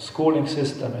the schooling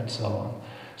system and so on.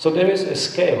 So there is a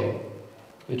scale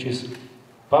which is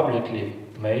publicly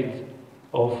made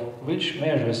of which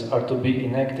measures are to be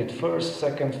enacted first,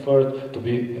 second, third, to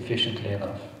be efficiently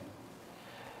enough.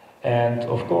 And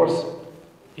of course,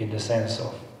 in the sense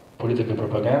of political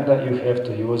propaganda, you have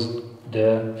to use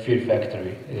the fear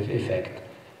factory effect.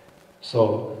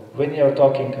 So when you are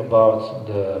talking about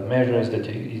the measures that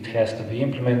it has to be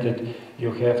implemented,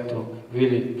 you have to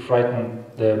really frighten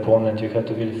the opponent, you have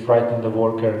to really frighten the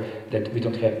worker that we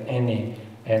don't have any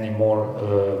more,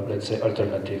 let's say,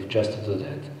 alternative just to do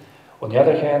that. On the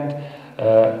other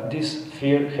hand, this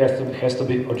fear has to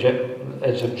be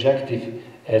as objective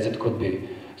as it could be.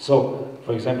 So,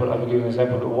 for example, I will give you an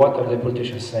example. What are the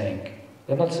politicians saying?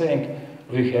 They're not saying,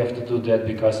 we have to do that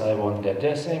because I want that.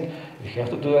 They're saying, we have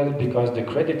to do that because the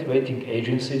credit rating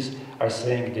agencies are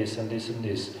saying this and this and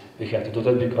this. We have to do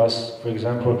that because, for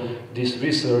example, this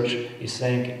research is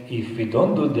saying, if we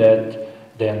don't do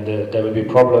that, then there will be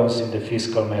problems in the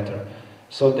fiscal matter.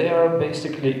 So they are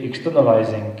basically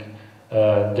externalizing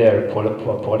their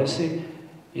policy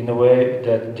in a way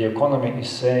that the economy is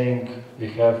saying, we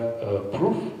have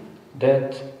proof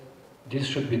that this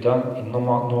should be done in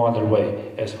no other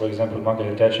way. As for example,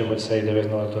 Margaret Thatcher would say, there is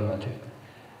no alternative.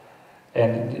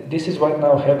 And this is right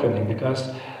now happening because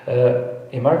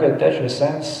in Margaret Thatcher's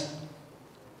sense,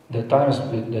 the times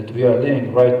that we are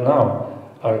living right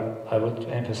now are, I would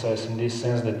emphasize in this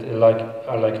sense, that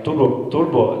are like turbo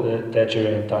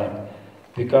Thatcherian time.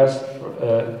 Because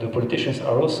the politicians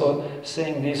are also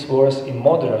saying these words in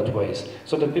moderate ways,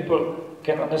 so that people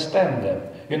can understand them.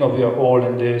 You know, we are all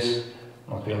in this,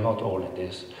 we are not all in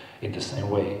this in the same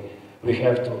way. We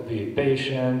have to be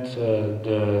patient,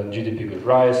 the GDP will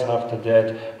rise after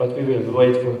that, but we will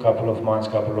wait for a couple of months,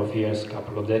 couple of years,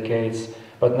 couple of decades,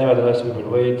 but nevertheless we will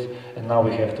wait, and now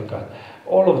we have to cut.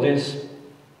 All of this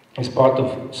is part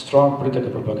of strong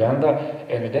political propaganda,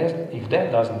 and if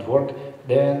that doesn't work,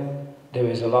 then there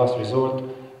is a last resort,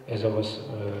 as I was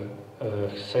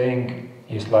saying,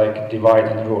 is like divide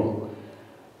and rule.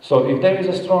 So if there is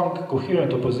a strong,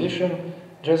 coherent opposition,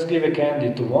 just give a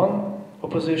candidate to one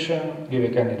opposition, give a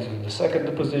candidate to the second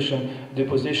opposition. The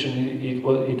opposition, it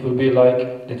will be like,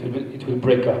 it will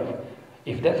break up.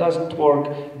 If that doesn't work,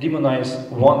 demonize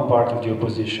one part of the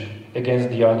opposition against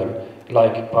the other,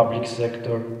 like public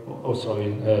sector,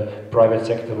 private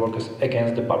sector workers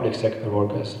against the public sector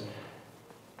workers.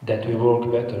 That will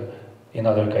work better in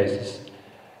other cases.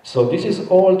 So this is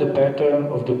all the pattern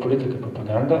of the political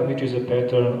propaganda, which is a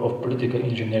pattern of political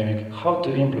engineering, how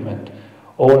to implement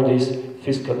all these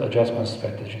fiscal adjustment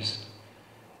strategies.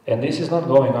 And this is not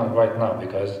going on right now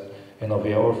because, you know,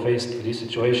 we are all faced with this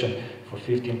situation for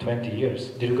 15, 20 years.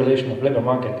 Deregulation of labor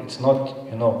market, it's not,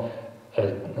 you know,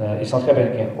 it's not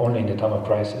happening only in the time of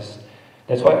crisis.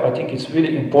 That's why I think it's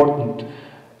really important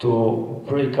to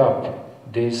break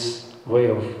up this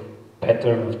way of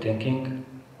pattern of thinking,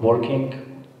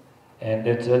 working, and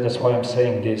that's why I'm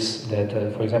saying this, that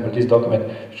for example this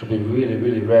document should be really,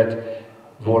 really read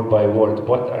word by word.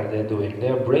 What are they doing? They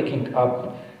are breaking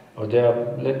up, or they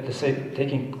are, let's say,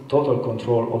 taking total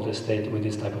control of the state with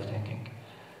this type of thinking.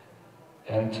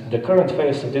 And the current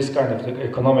phase of this kind of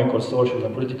economical, social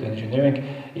and political engineering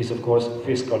is of course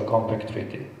fiscal compact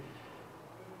treaty.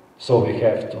 So we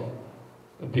have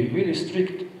to be really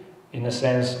strict in a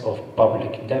sense of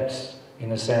public debts,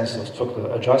 in a sense of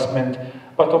structural adjustment,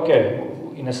 but okay,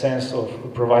 in a sense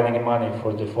of providing money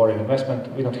for the foreign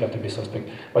investment, we don't have to be so strict.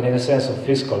 But in a sense of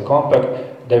fiscal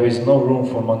compact, there is no room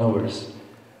for maneuvers.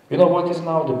 You know what is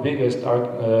now the biggest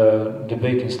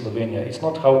debate in Slovenia? It's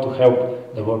not how to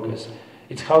help the workers,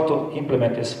 it's how to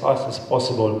implement as fast as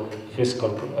possible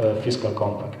fiscal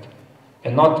compact.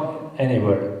 And not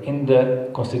anywhere, in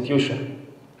the constitution.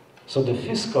 So the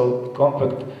fiscal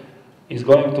compact is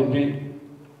going to be,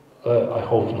 I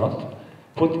hope not,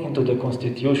 put into the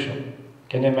constitution.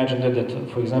 Can you imagine that,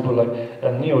 for example, like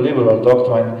a neoliberal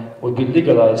doctrine would be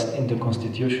legalized in the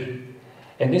constitution?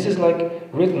 And this is like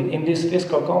written in this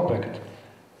fiscal compact.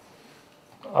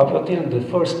 Up until the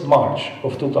 1st March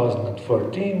of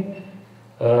 2013,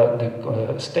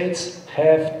 the states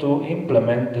have to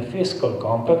implement the fiscal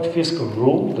compact, fiscal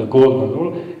rule, the golden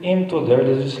rule, into their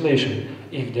legislation.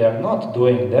 If they are not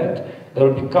doing that, they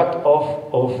will be cut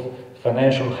off of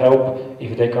financial help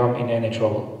if they come in any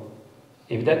trouble.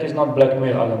 If that is not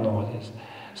blackmail, I don't know what is.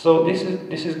 So this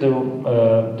is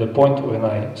the point when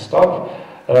I stop.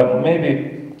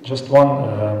 Maybe just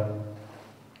one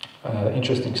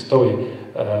interesting story.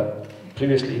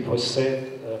 Previously it was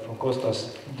said from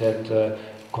Kostas that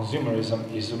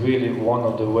consumerism is really one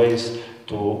of the ways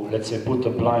to, let's say, put a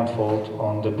blindfold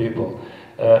on the people.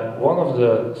 One of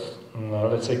the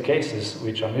let's say, cases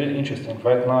which are really interesting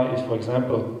right now is, for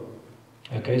example,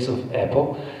 a case of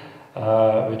Apple,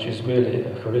 which is really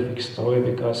a horrific story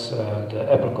because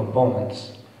the Apple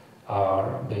components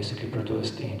are basically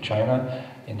produced in China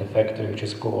in the factory which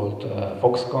is called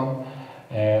Foxconn,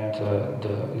 and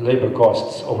the labor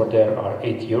costs over there are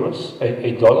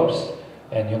 $8,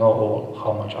 and you know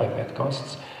how much iPad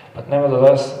costs. But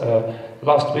nevertheless,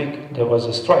 last week there was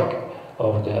a strike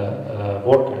of the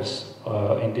workers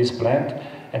in this plant,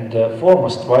 and the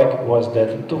foremost strike was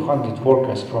that 200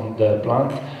 workers from the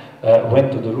plant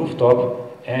went to the rooftop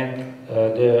and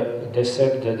they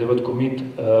said that they would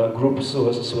commit group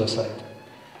suicide.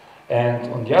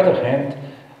 And on the other hand,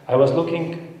 I was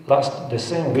looking the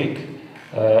same week,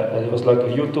 it was like a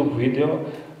YouTube video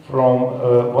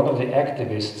from one of the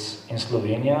activists in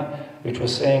Slovenia, which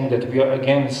was saying that we are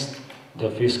against the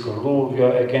fiscal rule, we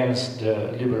are against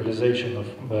the liberalization of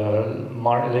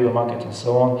labor market and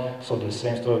so on, so the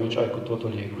same story which I could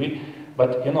totally agree.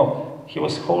 But you know, he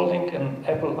was holding an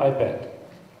Apple iPad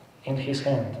in his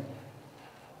hand.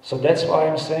 So that's why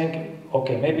I'm saying,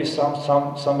 okay, maybe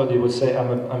somebody would say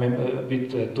I'm a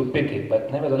bit too picky,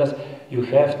 but nevertheless, you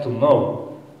have to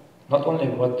know not only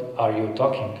what are you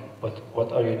talking, but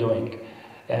what are you doing.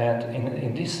 And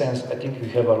in this sense, I think we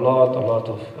have a lot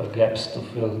of gaps to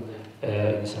fill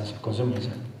in the sense of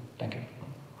consumerism. Thank you.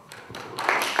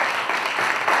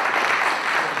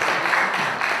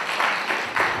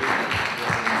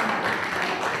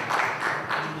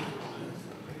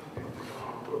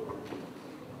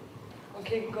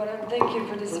 Okay, Goran, thank you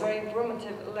for this very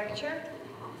informative lecture.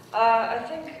 I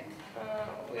think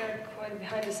we are quite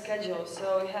behind the schedule,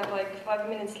 so we have like 5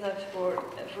 minutes left for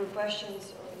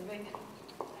questions or debate.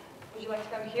 Would you like to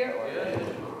come here? Or yeah.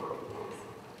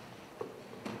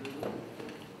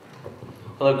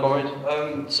 Hello, comrades.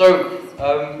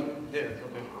 Yeah, okay.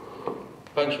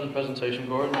 Thanks for the presentation,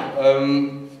 Goran.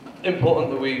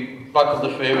 Important that we back up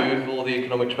the theory with all the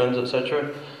economic trends,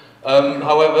 etc.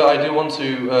 However, I do want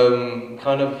to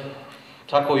kind of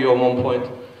tackle you on one point.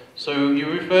 So you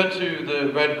referred to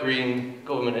the red-green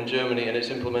government in Germany and its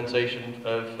implementation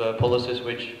of policies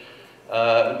which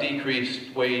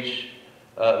decreased wage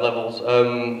levels,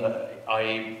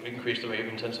 i.e. increased the rate of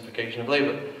intensification of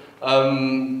labour.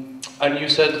 And you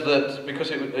said that because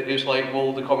it was like,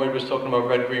 well, the comrade was talking about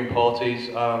red-green parties,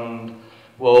 and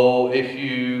well, if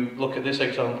you look at this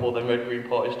example, then red-green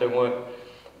parties don't work.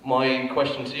 My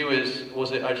question to you is,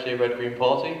 was it actually a red-green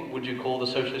party? Would you call the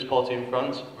Socialist Party in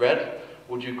France red?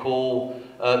 Would you call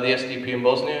the SDP in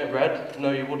Bosnia red?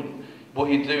 No, you wouldn't. What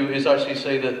you do is actually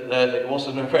say that it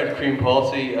wasn't a red-green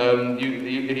party.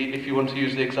 If you want to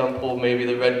use the example, maybe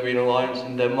the Red-Green Alliance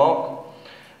in Denmark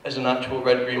as an actual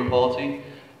red-green party,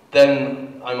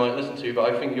 then I might listen to you, but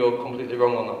I think you're completely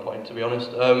wrong on that point, to be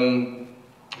honest.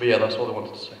 But yeah, that's all I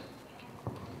wanted to say.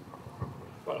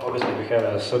 Well, obviously we have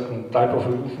a certain type of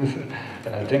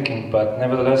thinking, but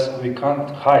nevertheless we can't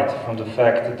hide from the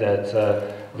fact that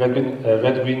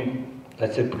red-green,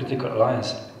 let's say, political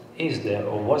alliance is there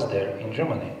or was there in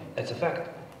Germany. That's a fact.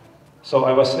 So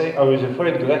I was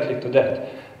referring directly to that.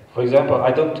 For example,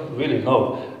 I don't really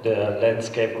know the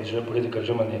landscape of political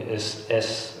Germany as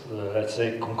let's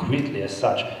say, concretely as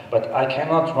such, but I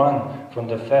cannot run from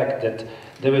the fact that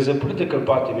there is a political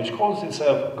party which calls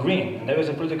itself green, and there is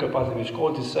a political party which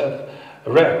calls itself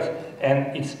red,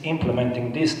 and it's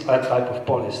implementing this type of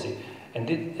policy. And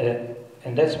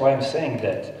that's why I'm saying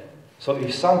that. So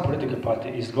if some political party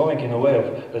is going in a way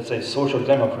of, let's say, social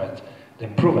democrat,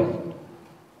 then prove it.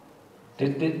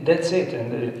 That's it.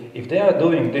 And if they are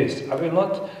doing this, I will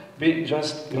not be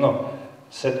just,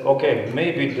 said, okay,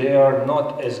 maybe they are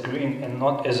not as green and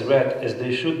not as red as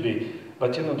they should be.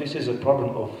 But, this is a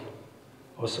problem of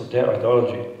also their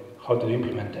ideology, how to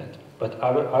implement that. But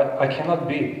I cannot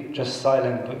be just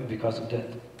silent because of that.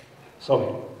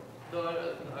 Sorry. No, I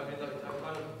mean,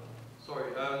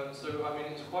 sorry. So, I mean,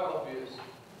 it's quite obvious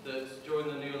that during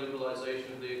the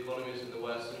neoliberalization of the economies in the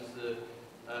West since the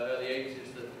early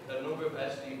 80s, that a number of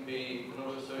SDP, a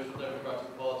number of social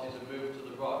democratic parties have moved to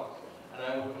the right. And I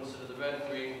would consider the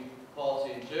Red-Green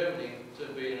Party in Germany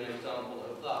to be an example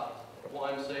of that.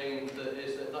 What I'm saying is that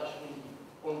shouldn't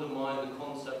undermine the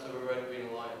concept of a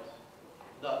Red-Green alliance.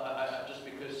 Just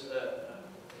because a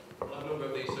number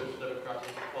of these social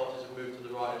democratic parties have moved to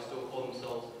the right and still call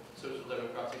themselves social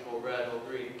democratic or red or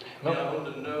green. No. I mean, I'm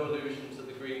under no illusions that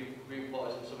the green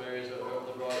parties in some areas are of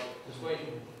the right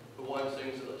persuasion. But what I'm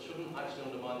saying is that shouldn't actually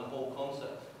undermine the whole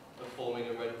concept of forming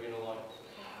a Red-Green alliance.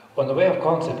 On the way of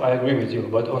concept, I agree with you,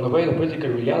 but on the way of political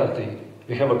reality,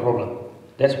 we have a problem.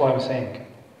 That's why I'm saying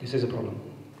this is a problem.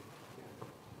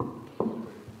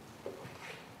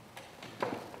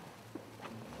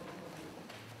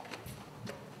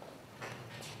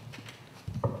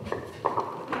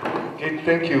 Okay,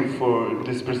 thank you for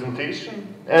this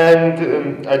presentation.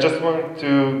 And I just want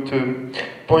to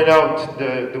point out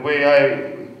the way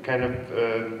I kind of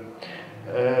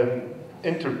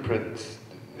interpreted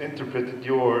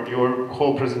your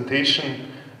whole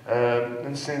presentation.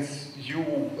 And since you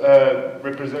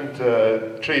represent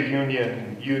a trade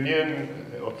union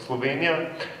of Slovenia,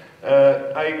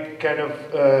 I kind of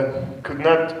could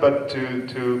not but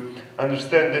to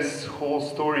understand this whole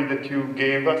story that you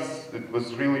gave us. It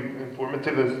was really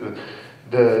informative, as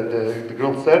the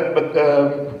girl said. But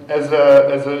as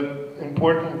a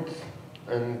important,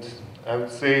 and I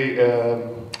would say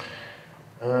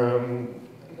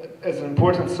as an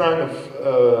important sign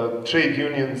of trade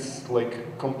unions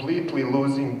like completely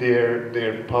losing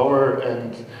their power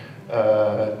and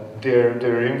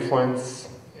their influence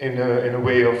in a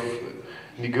way of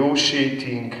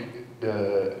negotiating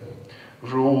the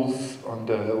rules on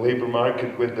the labor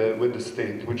market with the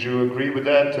state. Would you agree with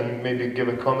that, and maybe give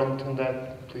a comment on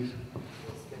that, please?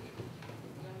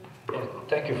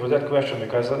 Thank you for that question,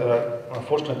 because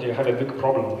unfortunately I have a big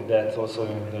problem with that also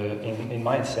in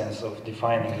my sense of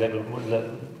defining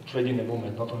trade union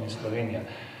movement, not only in Slovenia.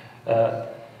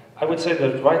 I would say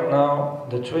that right now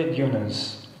the trade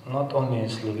unions, not only in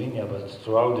Slovenia but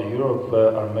throughout Europe,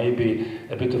 are maybe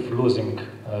a bit of losing,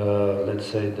 let's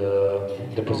say,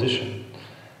 the position.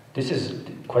 This is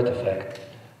quite a fact.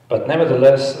 But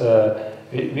nevertheless,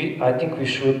 I think we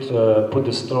should put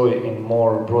the story in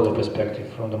more broader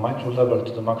perspective, from the micro level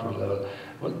to the macro level.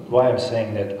 Why I'm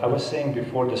saying that? I was saying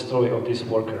before the story of this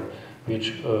worker,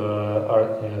 which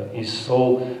is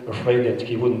so afraid that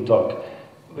he wouldn't talk.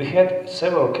 We had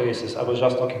several cases. I was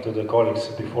just talking to the colleagues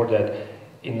before that.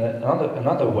 In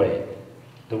another way,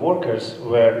 the workers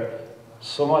were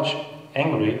so much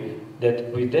angry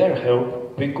that with their help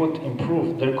we could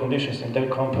improve their conditions in their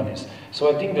companies.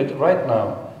 So I think that right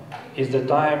now is the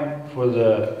time for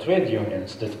the trade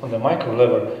unions that on the micro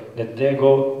level that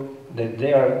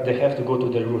they have to go to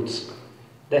the roots.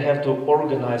 They have to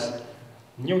organize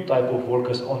new type of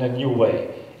workers on a new way.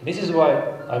 This is why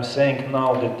I'm saying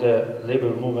now that the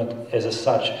labor movement as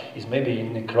such is maybe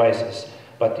in a crisis,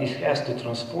 but it has to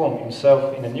transform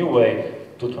himself in a new way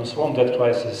to transform that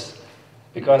crisis,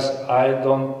 because I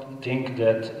don't think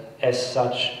that as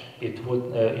such it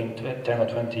would, in 10 or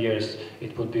 20 years,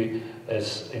 it would be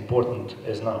as important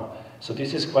as now. So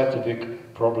this is quite a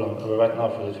big problem right now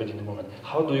for the trade union movement.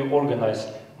 How do you organize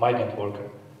migrant worker?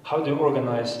 How do you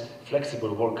organize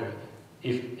flexible worker?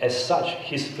 If as such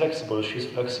he's flexible, she's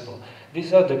flexible.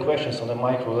 These are the questions on the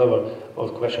micro level, or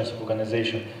questions of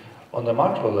organization. On the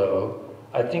macro level,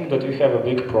 I think that we have a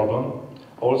big problem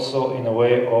also in a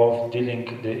way of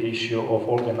dealing the issue of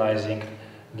organizing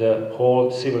the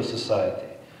whole civil society.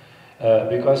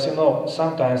 Because, you know,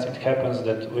 sometimes it happens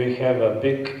that we have a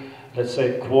big, let's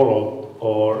say, quarrel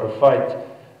or a fight,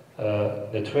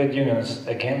 the trade unions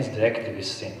against the activist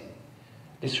scene.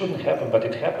 This shouldn't happen, but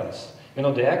it happens. You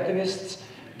know, the activists,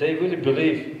 they really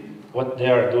believe what they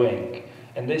are doing.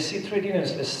 And they see trade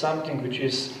unions as something which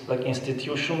is like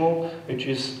institutional, which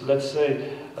is, let's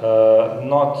say,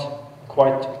 not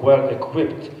quite well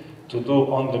equipped to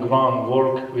do on the ground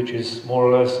work, which is more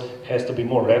or less has to be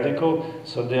more radical,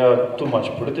 so they are too much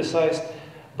politicized.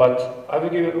 But I will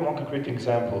give you one concrete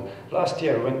example. Last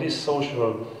year, when this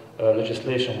social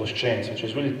legislation was changed, which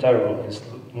is really terrible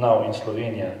now in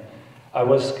Slovenia, I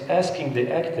was asking the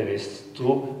activists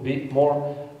to be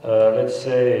more, let's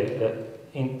say,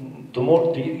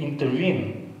 to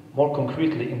intervene more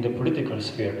concretely in the political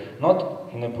sphere, not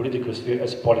in the political sphere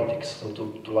as politics, so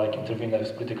to like intervene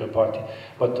as political party,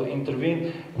 but to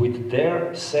intervene with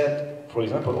their set, for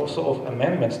example, also of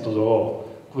amendments to the law,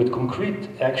 with concrete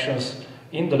actions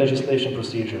in the legislation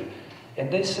procedure.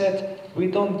 And they said, we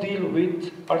don't deal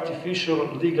with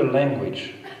artificial legal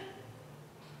language.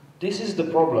 This is the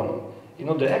problem. You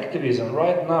know, the activism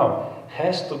right now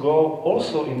has to go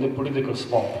also in the political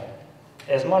swamp.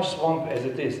 As much swamp as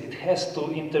it is, it has to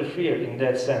interfere in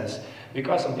that sense.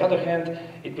 Because on the other hand,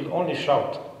 it will only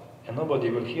shout, and nobody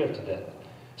will hear to that.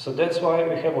 So that's why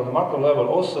we have on the macro level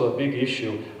also a big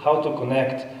issue, how to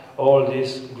connect all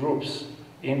these groups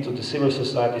into the civil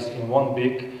societies in one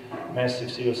big,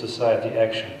 massive civil society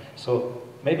action. So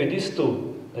maybe these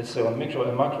two, let's say on micro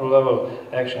and macro level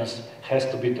actions, has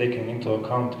to be taken into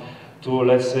account to,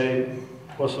 let's say,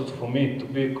 also for me to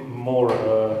be more,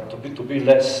 to be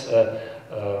less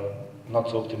not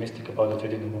so optimistic about the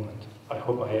trade union movement. I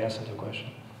hope I answered your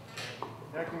question.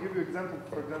 I can give you an example.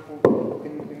 For example,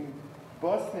 in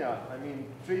Bosnia, I mean,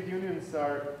 trade unions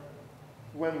are,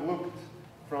 when looked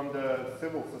from the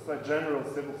civil society, general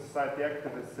civil society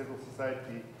activist, civil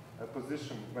society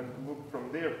position, when looked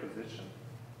from their position,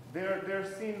 they're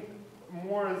seen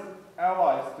more as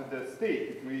allies to the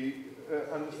state. We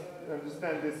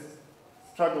understand this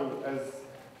struggle as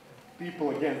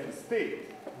people against the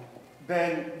state,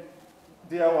 than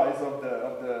the allies of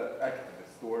the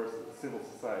activists or civil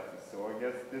society. So I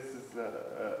guess this is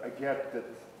a gap that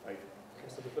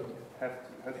has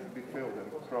to be filled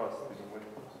and crossed in a way.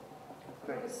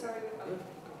 Thanks. Sorry,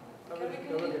 can we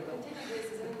continue this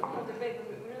as an informal debate?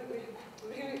 But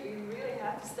we really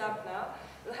have to stop now.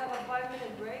 We'll have a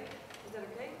 5-minute break. Is that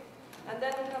okay? And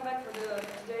then we'll come back for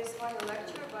today's final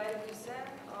lecture by Antifesta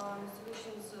on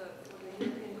solutions for the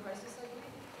European crisis, I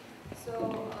believe. So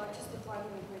just a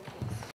 5-minute break, please.